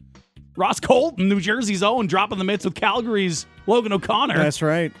tilt. Ross Colton, New Jersey's own, dropping the mitts with Calgary's Logan O'Connor. That's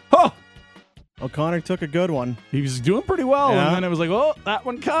right. Oh! O'Connor took a good one. He was doing pretty well, and then it was like, oh, that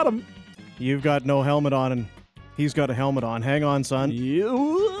one caught him. You've got no helmet on, and he's got a helmet on. Hang on, son.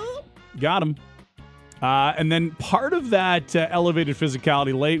 You got him. And then part of that elevated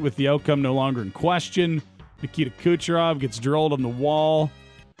physicality late with the outcome no longer in question. Nikita Kucherov gets drilled on the wall.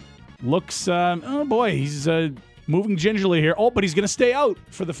 Looks, oh boy, he's moving gingerly here. Oh, but he's going to stay out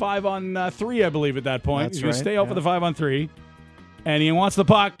for the 5-on-3, I believe, at that point. He's going to stay out for the 5-on-3. And he wants the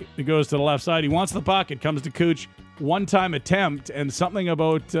puck. It goes to the left side. He wants the puck. It comes to Kuch. One-time attempt, and something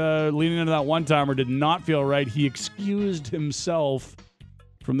about leaning into that one-timer did not feel right. He excused himself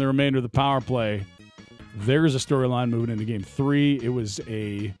from the remainder of the power play. There's a storyline moving into Game 3. It was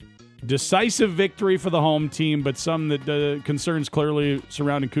a decisive victory for the home team, but some that concerns clearly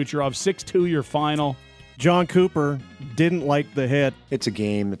surrounding Kucherov. 6-2 your final. John Cooper didn't like the hit. It's a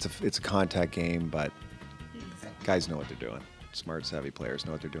game. It's a contact game, but guys know what they're doing. Smart, savvy players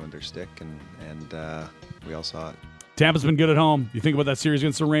know what they're doing with their stick, and we all saw it. Tampa's been good at home. You think about that series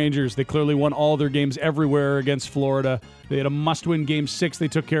against the Rangers. They clearly won all their games everywhere against Florida. They had a must-win Game 6. They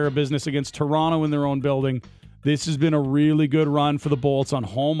took care of business against Toronto in their own building. This has been a really good run for the Bolts on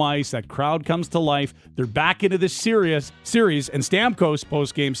home ice. That crowd comes to life. They're back into this series, and Stamkos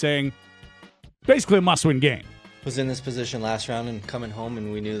post-game saying, basically a must-win game. Was in this position last round and coming home,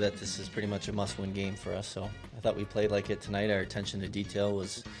 and we knew that this is pretty much a must-win game for us. So I thought we played like it tonight. Our attention to detail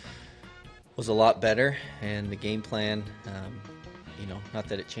was a lot better, and the game plan, not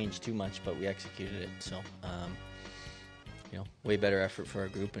that it changed too much, but we executed it. So, way better effort for our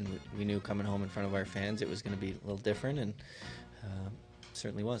group, and we knew coming home in front of our fans it was going to be a little different, and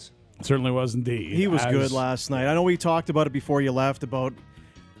certainly was. Certainly was indeed. He was good last night. I know we talked about it before you left about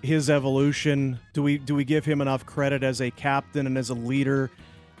his evolution. Do we give him enough credit as a captain and as a leader?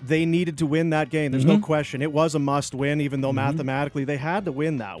 They needed to win that game. There's no question. It was a must-win, even though mathematically they had to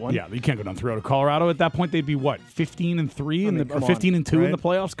win that one. Yeah, you can't go down 3-0 to Colorado. At that point, they'd be, 15-3 or 15-2 in the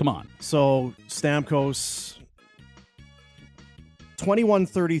playoffs? Come on. So Stamkos,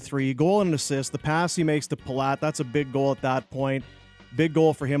 21-33, goal and an assist. The pass he makes to Palat, that's a big goal at that point. Big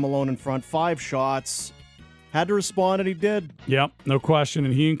goal for him alone in front. 5 shots. Had to respond, and he did. Yep, no question.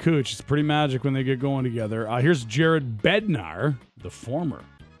 And he and Kuch, it's pretty magic when they get going together. Here's Jared Bednar, the former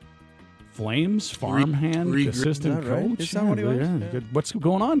Flames farmhand assistant coach. Right? Is that what he was? Yeah. Good. What's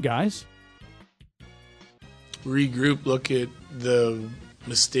going on, guys? Regroup, look at the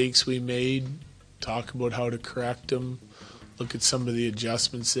mistakes we made, talk about how to correct them, look at some of the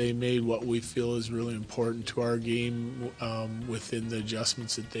adjustments they made, what we feel is really important to our game within the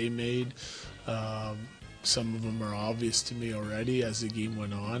adjustments that they made. Some of them are obvious to me already as the game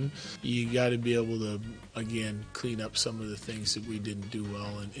went on. You got to be able to, again, clean up some of the things that we didn't do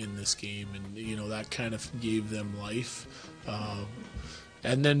well in this game. And, that kind of gave them life.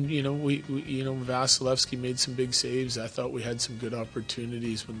 And then, Vasilevsky made some big saves. I thought we had some good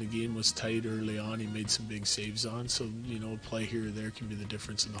opportunities when the game was tight early on. He made some big saves on. So, a play here or there can be the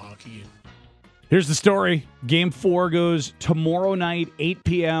difference in the hockey game. Here's the story. Game 4 goes tomorrow night, 8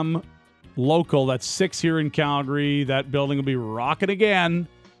 p.m. local. That's 6 here in Calgary. That building will be rocking again.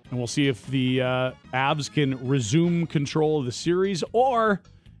 And we'll see if the Avs can resume control of the series or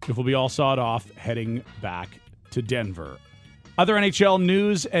if we'll be all sawed off heading back to Denver. Other NHL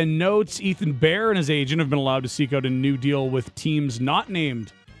news and notes. Ethan Bear and his agent have been allowed to seek out a new deal with teams not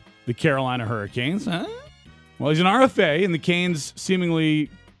named the Carolina Hurricanes. Huh? Well, he's an RFA, and the Canes seemingly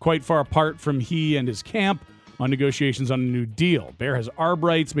quite far apart from he and his camp on negotiations on a new deal. Bear has arb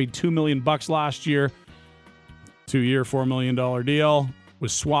rights, made $2 million last year. 2-year, $4 million deal.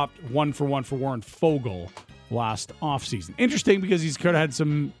 Was swapped 1-for-1 for Warren Foegele last offseason. Interesting because he's kind of had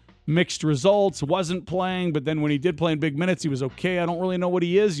some mixed results, wasn't playing, but then when he did play in big minutes, he was okay. I don't really know what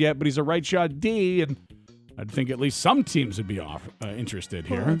he is yet, but he's a right shot D, and I'd think at least some teams would be interested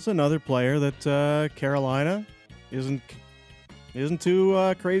here. Well, it's another player that Carolina isn't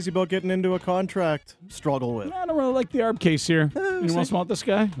too crazy about getting into a contract struggle with. I don't really like the arb case here. Anyone else want this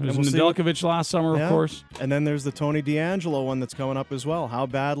guy? There's Nedeljkovic last summer, of course. And then there's the Tony DeAngelo one that's coming up as well. How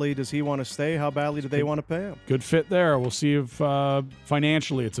badly does he want to stay? How badly do they want to pay him? Good fit there. We'll see if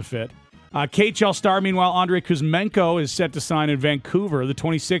financially it's a fit. KHL star, meanwhile, Andrei Kuzmenko is set to sign in Vancouver. The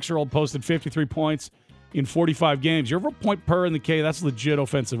 26-year-old posted 53 points in 45 games. You're over a point per in the K. That's legit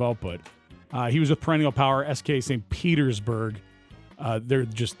offensive output. He was with Perennial Power, SK St. Petersburg. They're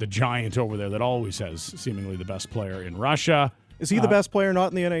just the giant over there that always has seemingly the best player in Russia. Is he the best player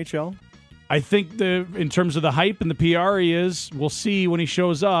not in the NHL? I think in terms of the hype and the PR he is. We'll see when he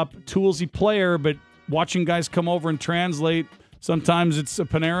shows up. Toolsy player, but watching guys come over and translate, sometimes it's a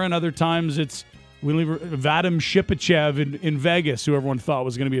Panarin, other times it's Vadim Shipachev in Vegas, who everyone thought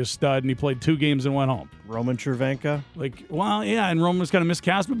was going to be a stud, and he played 2 games and went home. Roman Chervenka? And Roman was kind of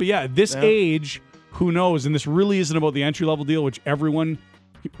miscast, but at this age, who knows? And this really isn't about the entry-level deal, which everyone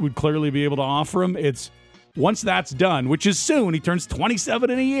would clearly be able to offer him. It's once that's done, which is soon, he turns 27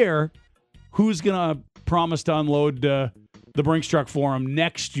 in a year, who's going to promise to unload the Brinks truck for him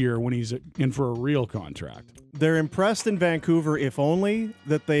next year when he's in for a real contract? They're impressed in Vancouver, if only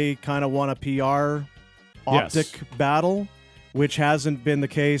that they kind of want a PR optic battle, which hasn't been the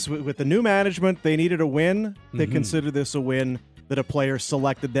case. With the new management, they needed a win. They consider this a win that a player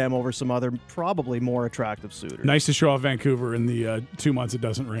selected them over some other probably more attractive suitors. Nice to show off Vancouver in the 2 months it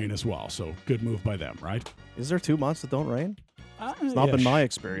doesn't rain as well. So good move by them, right? Is there 2 months that don't rain? It's not been my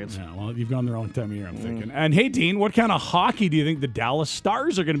experience. Yeah, well, you've gone the wrong time of year, I'm thinking. And hey, Dean, what kind of hockey do you think the Dallas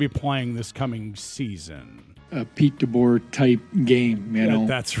Stars are going to be playing this coming season? A Pete DeBoer type game, you know.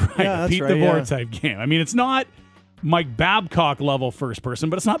 That's right. A Pete DeBoer type game. I mean, it's not Mike Babcock level first person,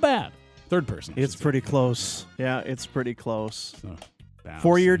 but it's not bad. Third person. It's pretty close. Yeah, it's pretty close. So,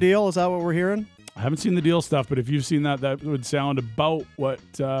 4-year deal? Is that what we're hearing? I haven't seen the deal stuff, but if you've seen that, that would sound about what,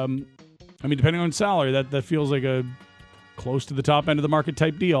 depending on salary, that feels like a close to the top end of the market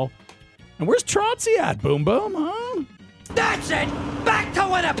type deal. And where's Trotzy at? Boom, boom, huh? That's it! Back to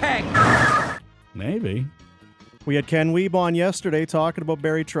Winnipeg! Maybe. We had Ken Wiebe on yesterday talking about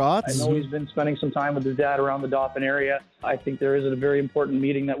Barry Trotz. I know he's been spending some time with his dad around the Dauphin area. I think there is a very important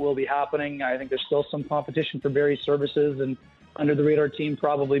meeting that will be happening. I think there's still some competition for Barry's services, and under the radar team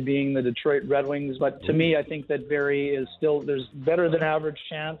probably being the Detroit Red Wings. But to me, I think that Barry is still, there's better than average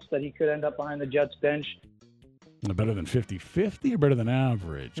chance that he could end up behind the Jets bench. Better than 50-50 or better than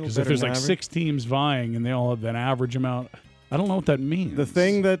average? Because if there's like 6 teams vying and they all have an average amount, I don't know what that means. The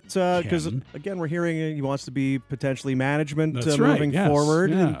thing that, because again, we're hearing he wants to be potentially management moving forward.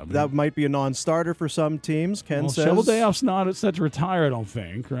 Yeah, that might be a non-starter for some teams, Ken says. Cheveldayoff's not set to retire, I don't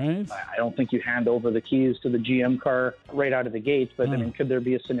think, right? I don't think you hand over the keys to the GM car right out of the gate, but I mean, could there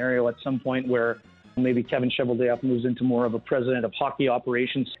be a scenario at some point where maybe Kevin Cheveldayoff moves into more of a president of hockey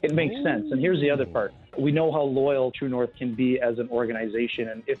operations? It makes sense. And here's the other part. We know how loyal True North can be as an organization.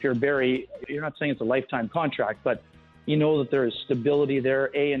 And if you're Barry, you're not saying it's a lifetime contract, but you know that there is stability there,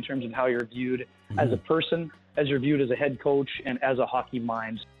 in terms of how you're viewed as a person, as you're viewed as a head coach, and as a hockey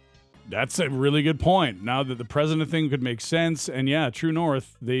mind. That's a really good point. Now that the president thing could make sense, and True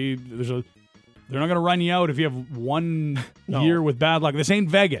North, they're not going to run you out if you have one year with bad luck. This ain't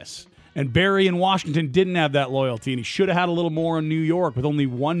Vegas. And Barry in Washington didn't have that loyalty, and he should have had a little more in New York with only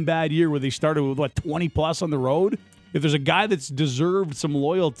one bad year where they started with, 20-plus on the road? If there's a guy that's deserved some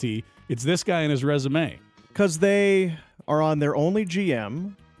loyalty, it's this guy and his resume. Because they are on their only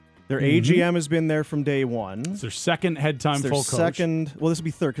GM. Their AGM has been there from day one. It's their second head-time full coach. This will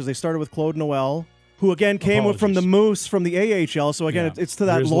be third because they started with Claude Noel, who again came from the Moose from the AHL. So again, it's to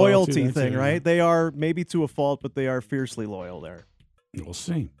that loyalty thing, right? They are maybe to a fault, but they are fiercely loyal there. We'll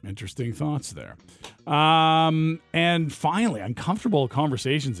see. Interesting thoughts there. And finally, uncomfortable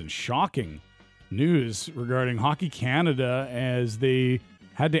conversations and shocking news regarding Hockey Canada as they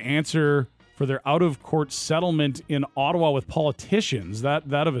had to answer for their out-of-court settlement in Ottawa with politicians, that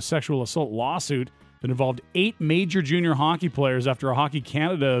of a sexual assault lawsuit that involved 8 major junior hockey players after a Hockey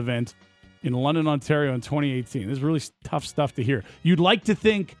Canada event in London, Ontario in 2018. This is really tough stuff to hear. You'd like to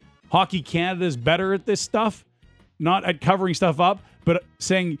think Hockey Canada is better at this stuff, not at covering stuff up, but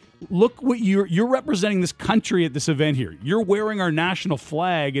saying, look what you're representing this country at this event here. You're wearing our national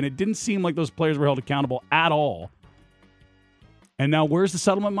flag, and it didn't seem like those players were held accountable at all. And now where's the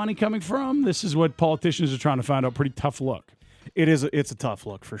settlement money coming from? This is what politicians are trying to find out. Pretty tough look. It's a tough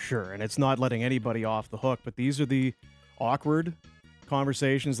look for sure, and it's not letting anybody off the hook, but these are the awkward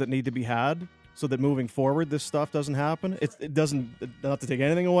conversations that need to be had so that moving forward this stuff doesn't happen. It doesn't, not to take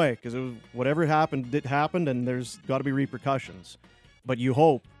anything away, because whatever happened, it happened, and there's got to be repercussions. But you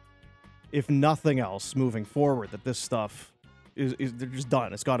hope, if nothing else, moving forward, that this stuff is they're just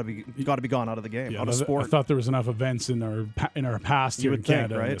done. It's got to be gone out of the game, out of sport. I thought there was enough events in our past here in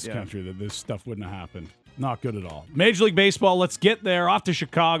Canada, right? In this country, that this stuff wouldn't have happened. Not good at all. Major League Baseball, let's get there. Off to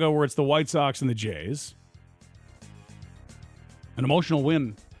Chicago, where it's the White Sox and the Jays. An emotional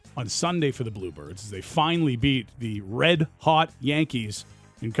win on Sunday for the Bluebirds as they finally beat the red-hot Yankees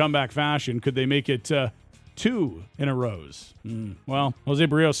in comeback fashion. Could they make it 2 in a row? Well, Jose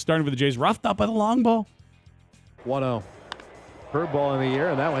Barrios starting for the Jays, roughed up by the long ball. 1-0. Curveball in the air,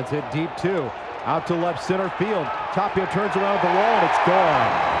 and that one's hit deep, too. Out to left center field. Tapia turns around the wall, and it's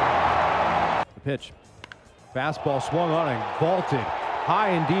gone. The pitch. Fastball swung on and vaulted high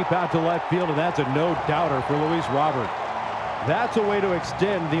and deep out to left field, and that's a no-doubter for Luis Robert. That's a way to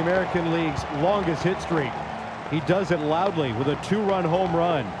extend the American League's longest hit streak. He does it loudly with a 2-run home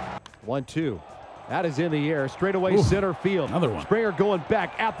run. 1-2. That is in the air, straight away center field. Another one. Springer going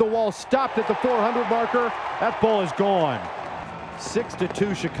back at the wall, stopped at the 400 marker. That ball is gone.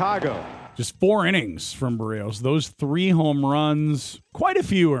 6-2 Chicago. Just 4 innings from Barrios. Those 3 home runs, quite a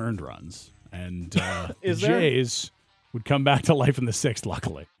few earned runs. And the Jays would come back to life in the 6th,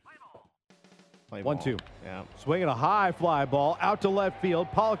 luckily. 1-2. Yeah. Swinging a high fly ball out to left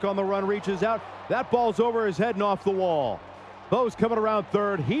field. Pollock on the run, reaches out. That ball's over his head and off the wall. Bo's coming around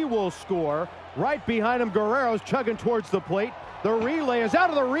third. He will score. Right behind him, Guerrero's chugging towards the plate. The relay is out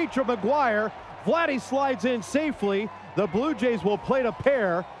of the reach of McGuire. Vladdy slides in safely. The Blue Jays will plate a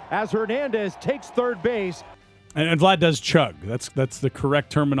pair as Hernandez takes third base. And Vlad does chug. That's the correct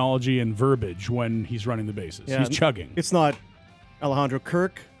terminology and verbiage when he's running the bases. Yeah, he's chugging. It's not Alejandro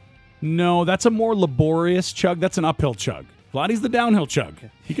Kirk. No, that's a more laborious chug. That's an uphill chug. Vladdy's the downhill chug.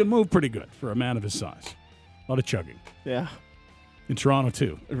 He can move pretty good for a man of his size. A lot of chugging. Yeah. In Toronto,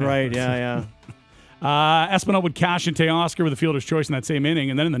 too. Right, yeah. Espinal would cash in Teoscar with a fielder's choice in that same inning.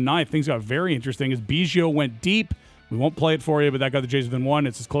 And then in the 9th, things got very interesting as Biggio went deep. We won't play it for you, but that got the Jays within 1.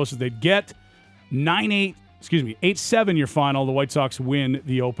 It's as close as they'd get. 8-7 your final. The White Sox win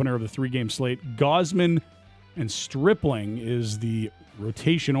the opener of the 3-game slate. Gausman and Stripling is the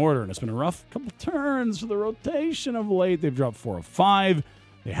rotation order, and it's been a rough couple turns for the rotation of late. They've dropped 4 of 5.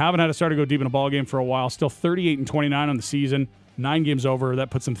 They haven't had a starter go deep in a ball game for a while. Still 38-29 on the season. 9 games over. That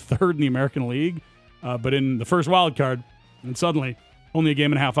puts them 3rd in the American League. But in the first wild card, and suddenly only a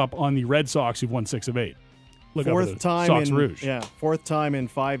game and a half up on the Red Sox, who've won 6 of 8. Fourth time in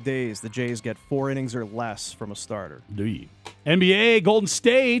 5 days, the Jays get 4 innings or less from a starter. NBA, Golden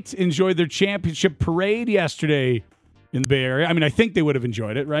State enjoyed their championship parade yesterday in the Bay Area. I mean, I think they would have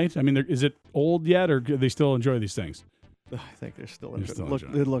enjoyed it, right? I mean, is it old yet, or do they still enjoy these things? I think they're still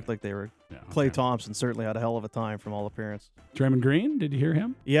enjoying it. It looked like they were. Yeah, Klay Thompson certainly had a hell of a time from all appearance. Draymond Green, did you hear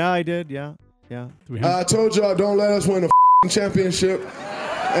him? Yeah, I did, yeah. I told y'all don't let us win a championship.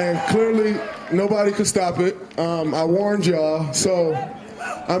 And clearly, nobody could stop it. I warned y'all, so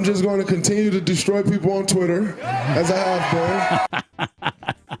I'm just going to continue to destroy people on Twitter, as I have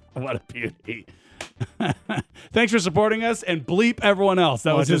been. What a beauty. Thanks for supporting us, and bleep everyone else.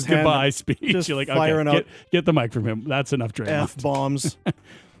 That was his goodbye speech. Just You're like, firing okay, out get the mic from him. That's enough, Draymond. F-bombs.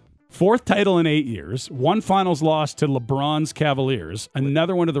 4th title in 8 years, 1 finals loss to LeBron's Cavaliers,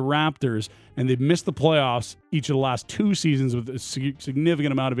 another one to the Raptors, and they've missed the playoffs each of the last 2 seasons with a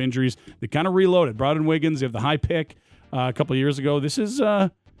significant amount of injuries. They kind of reloaded. Brought in Wiggins. They have the high pick a couple of years ago. This is they're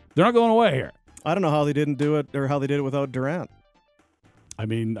not going away here. I don't know how they didn't do it or how they did it without Durant. I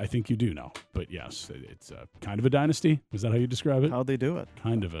mean, I think you do know. But yes, it's kind of a dynasty. Is that how you describe it? How'd they do it?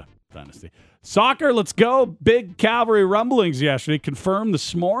 Kind of a dynasty. Soccer, let's go. Big Cavalry rumblings yesterday confirmed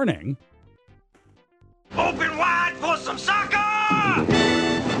this morning. Open wide for some soccer!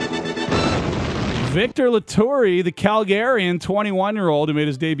 Victor Laturi, the Calgarian 21-year-old who made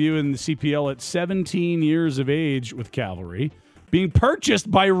his debut in the CPL at 17 years of age with Cavalry, being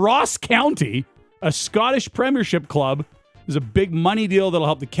purchased by Ross County, a Scottish Premiership club. There's a big money deal that'll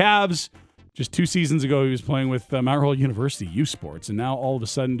help the Cavs. Just 2 seasons ago, he was playing with Mount Royal University U Sports, and now all of a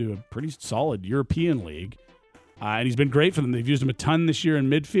sudden to a pretty solid European league. And he's been great for them. They've used him a ton this year in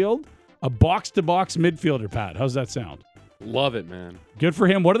midfield. A box-to-box midfielder, Pat. How's that sound? Love it, man. Good for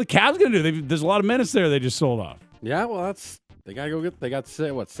him. What are the Cavs going to do? There's a lot of minutes there they just sold off. Yeah, well, they got to go they got,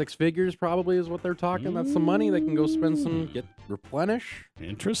 6 figures probably is what they're talking. That's some money. They can go spend replenish.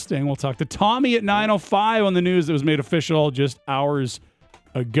 Interesting. We'll talk to Tommy at 9:05 on the news that was made official just hours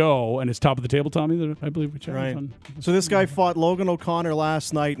ago, and it's top of the table, Tommy, that I believe we checked on. So this guy fought Logan O'Connor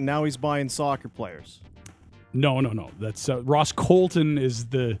last night, and now he's buying soccer players. No. That's Ross Colton is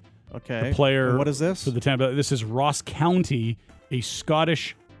the player. And what is this? For the Tampa. This is Ross County, a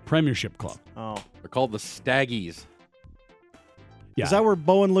Scottish Premiership club. Oh. They're called the Staggies. Yeah. Is that where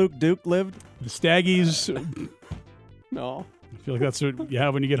Bo and Luke Duke lived? The Staggies. No. I feel like that's what you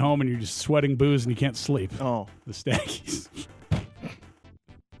have when you get home and you're just sweating booze and you can't sleep. Oh. The Staggies.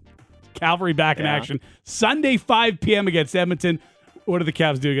 Cavalry back in action. Sunday, 5 p.m. against Edmonton. What do the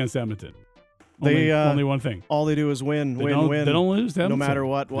Cavs do against Edmonton? Only one thing. All they do is win. They don't lose to Edmonton. No matter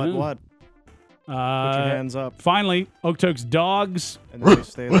what. Put your hands up. Finally, Okotoks Dogs. And then they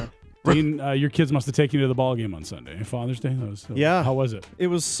stay there. Dean, your kids must have taken you to the ball game on Sunday. Father's Day? Yeah. How was it? It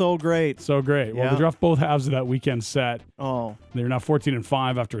was so great. So great. Well, Yeah. they dropped both halves of that weekend set. Oh. They're now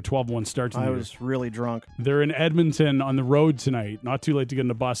 14-5 after a 12-1 start to the I year. was really drunk. They're in Edmonton on the road tonight. Not too late to get in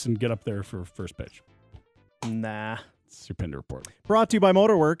the bus and get up there for first pitch. Nah. It's your Pinder Report. Brought to you by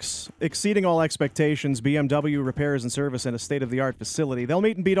Motorworks. Exceeding all expectations, BMW repairs and service in a state-of-the-art facility. They'll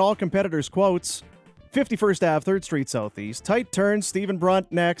meet and beat all competitors' quotes. 51st Ave, 3rd Street Southeast. Tight turns, Stephen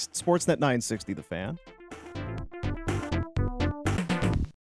Brunt next. Sportsnet 960, The Fan.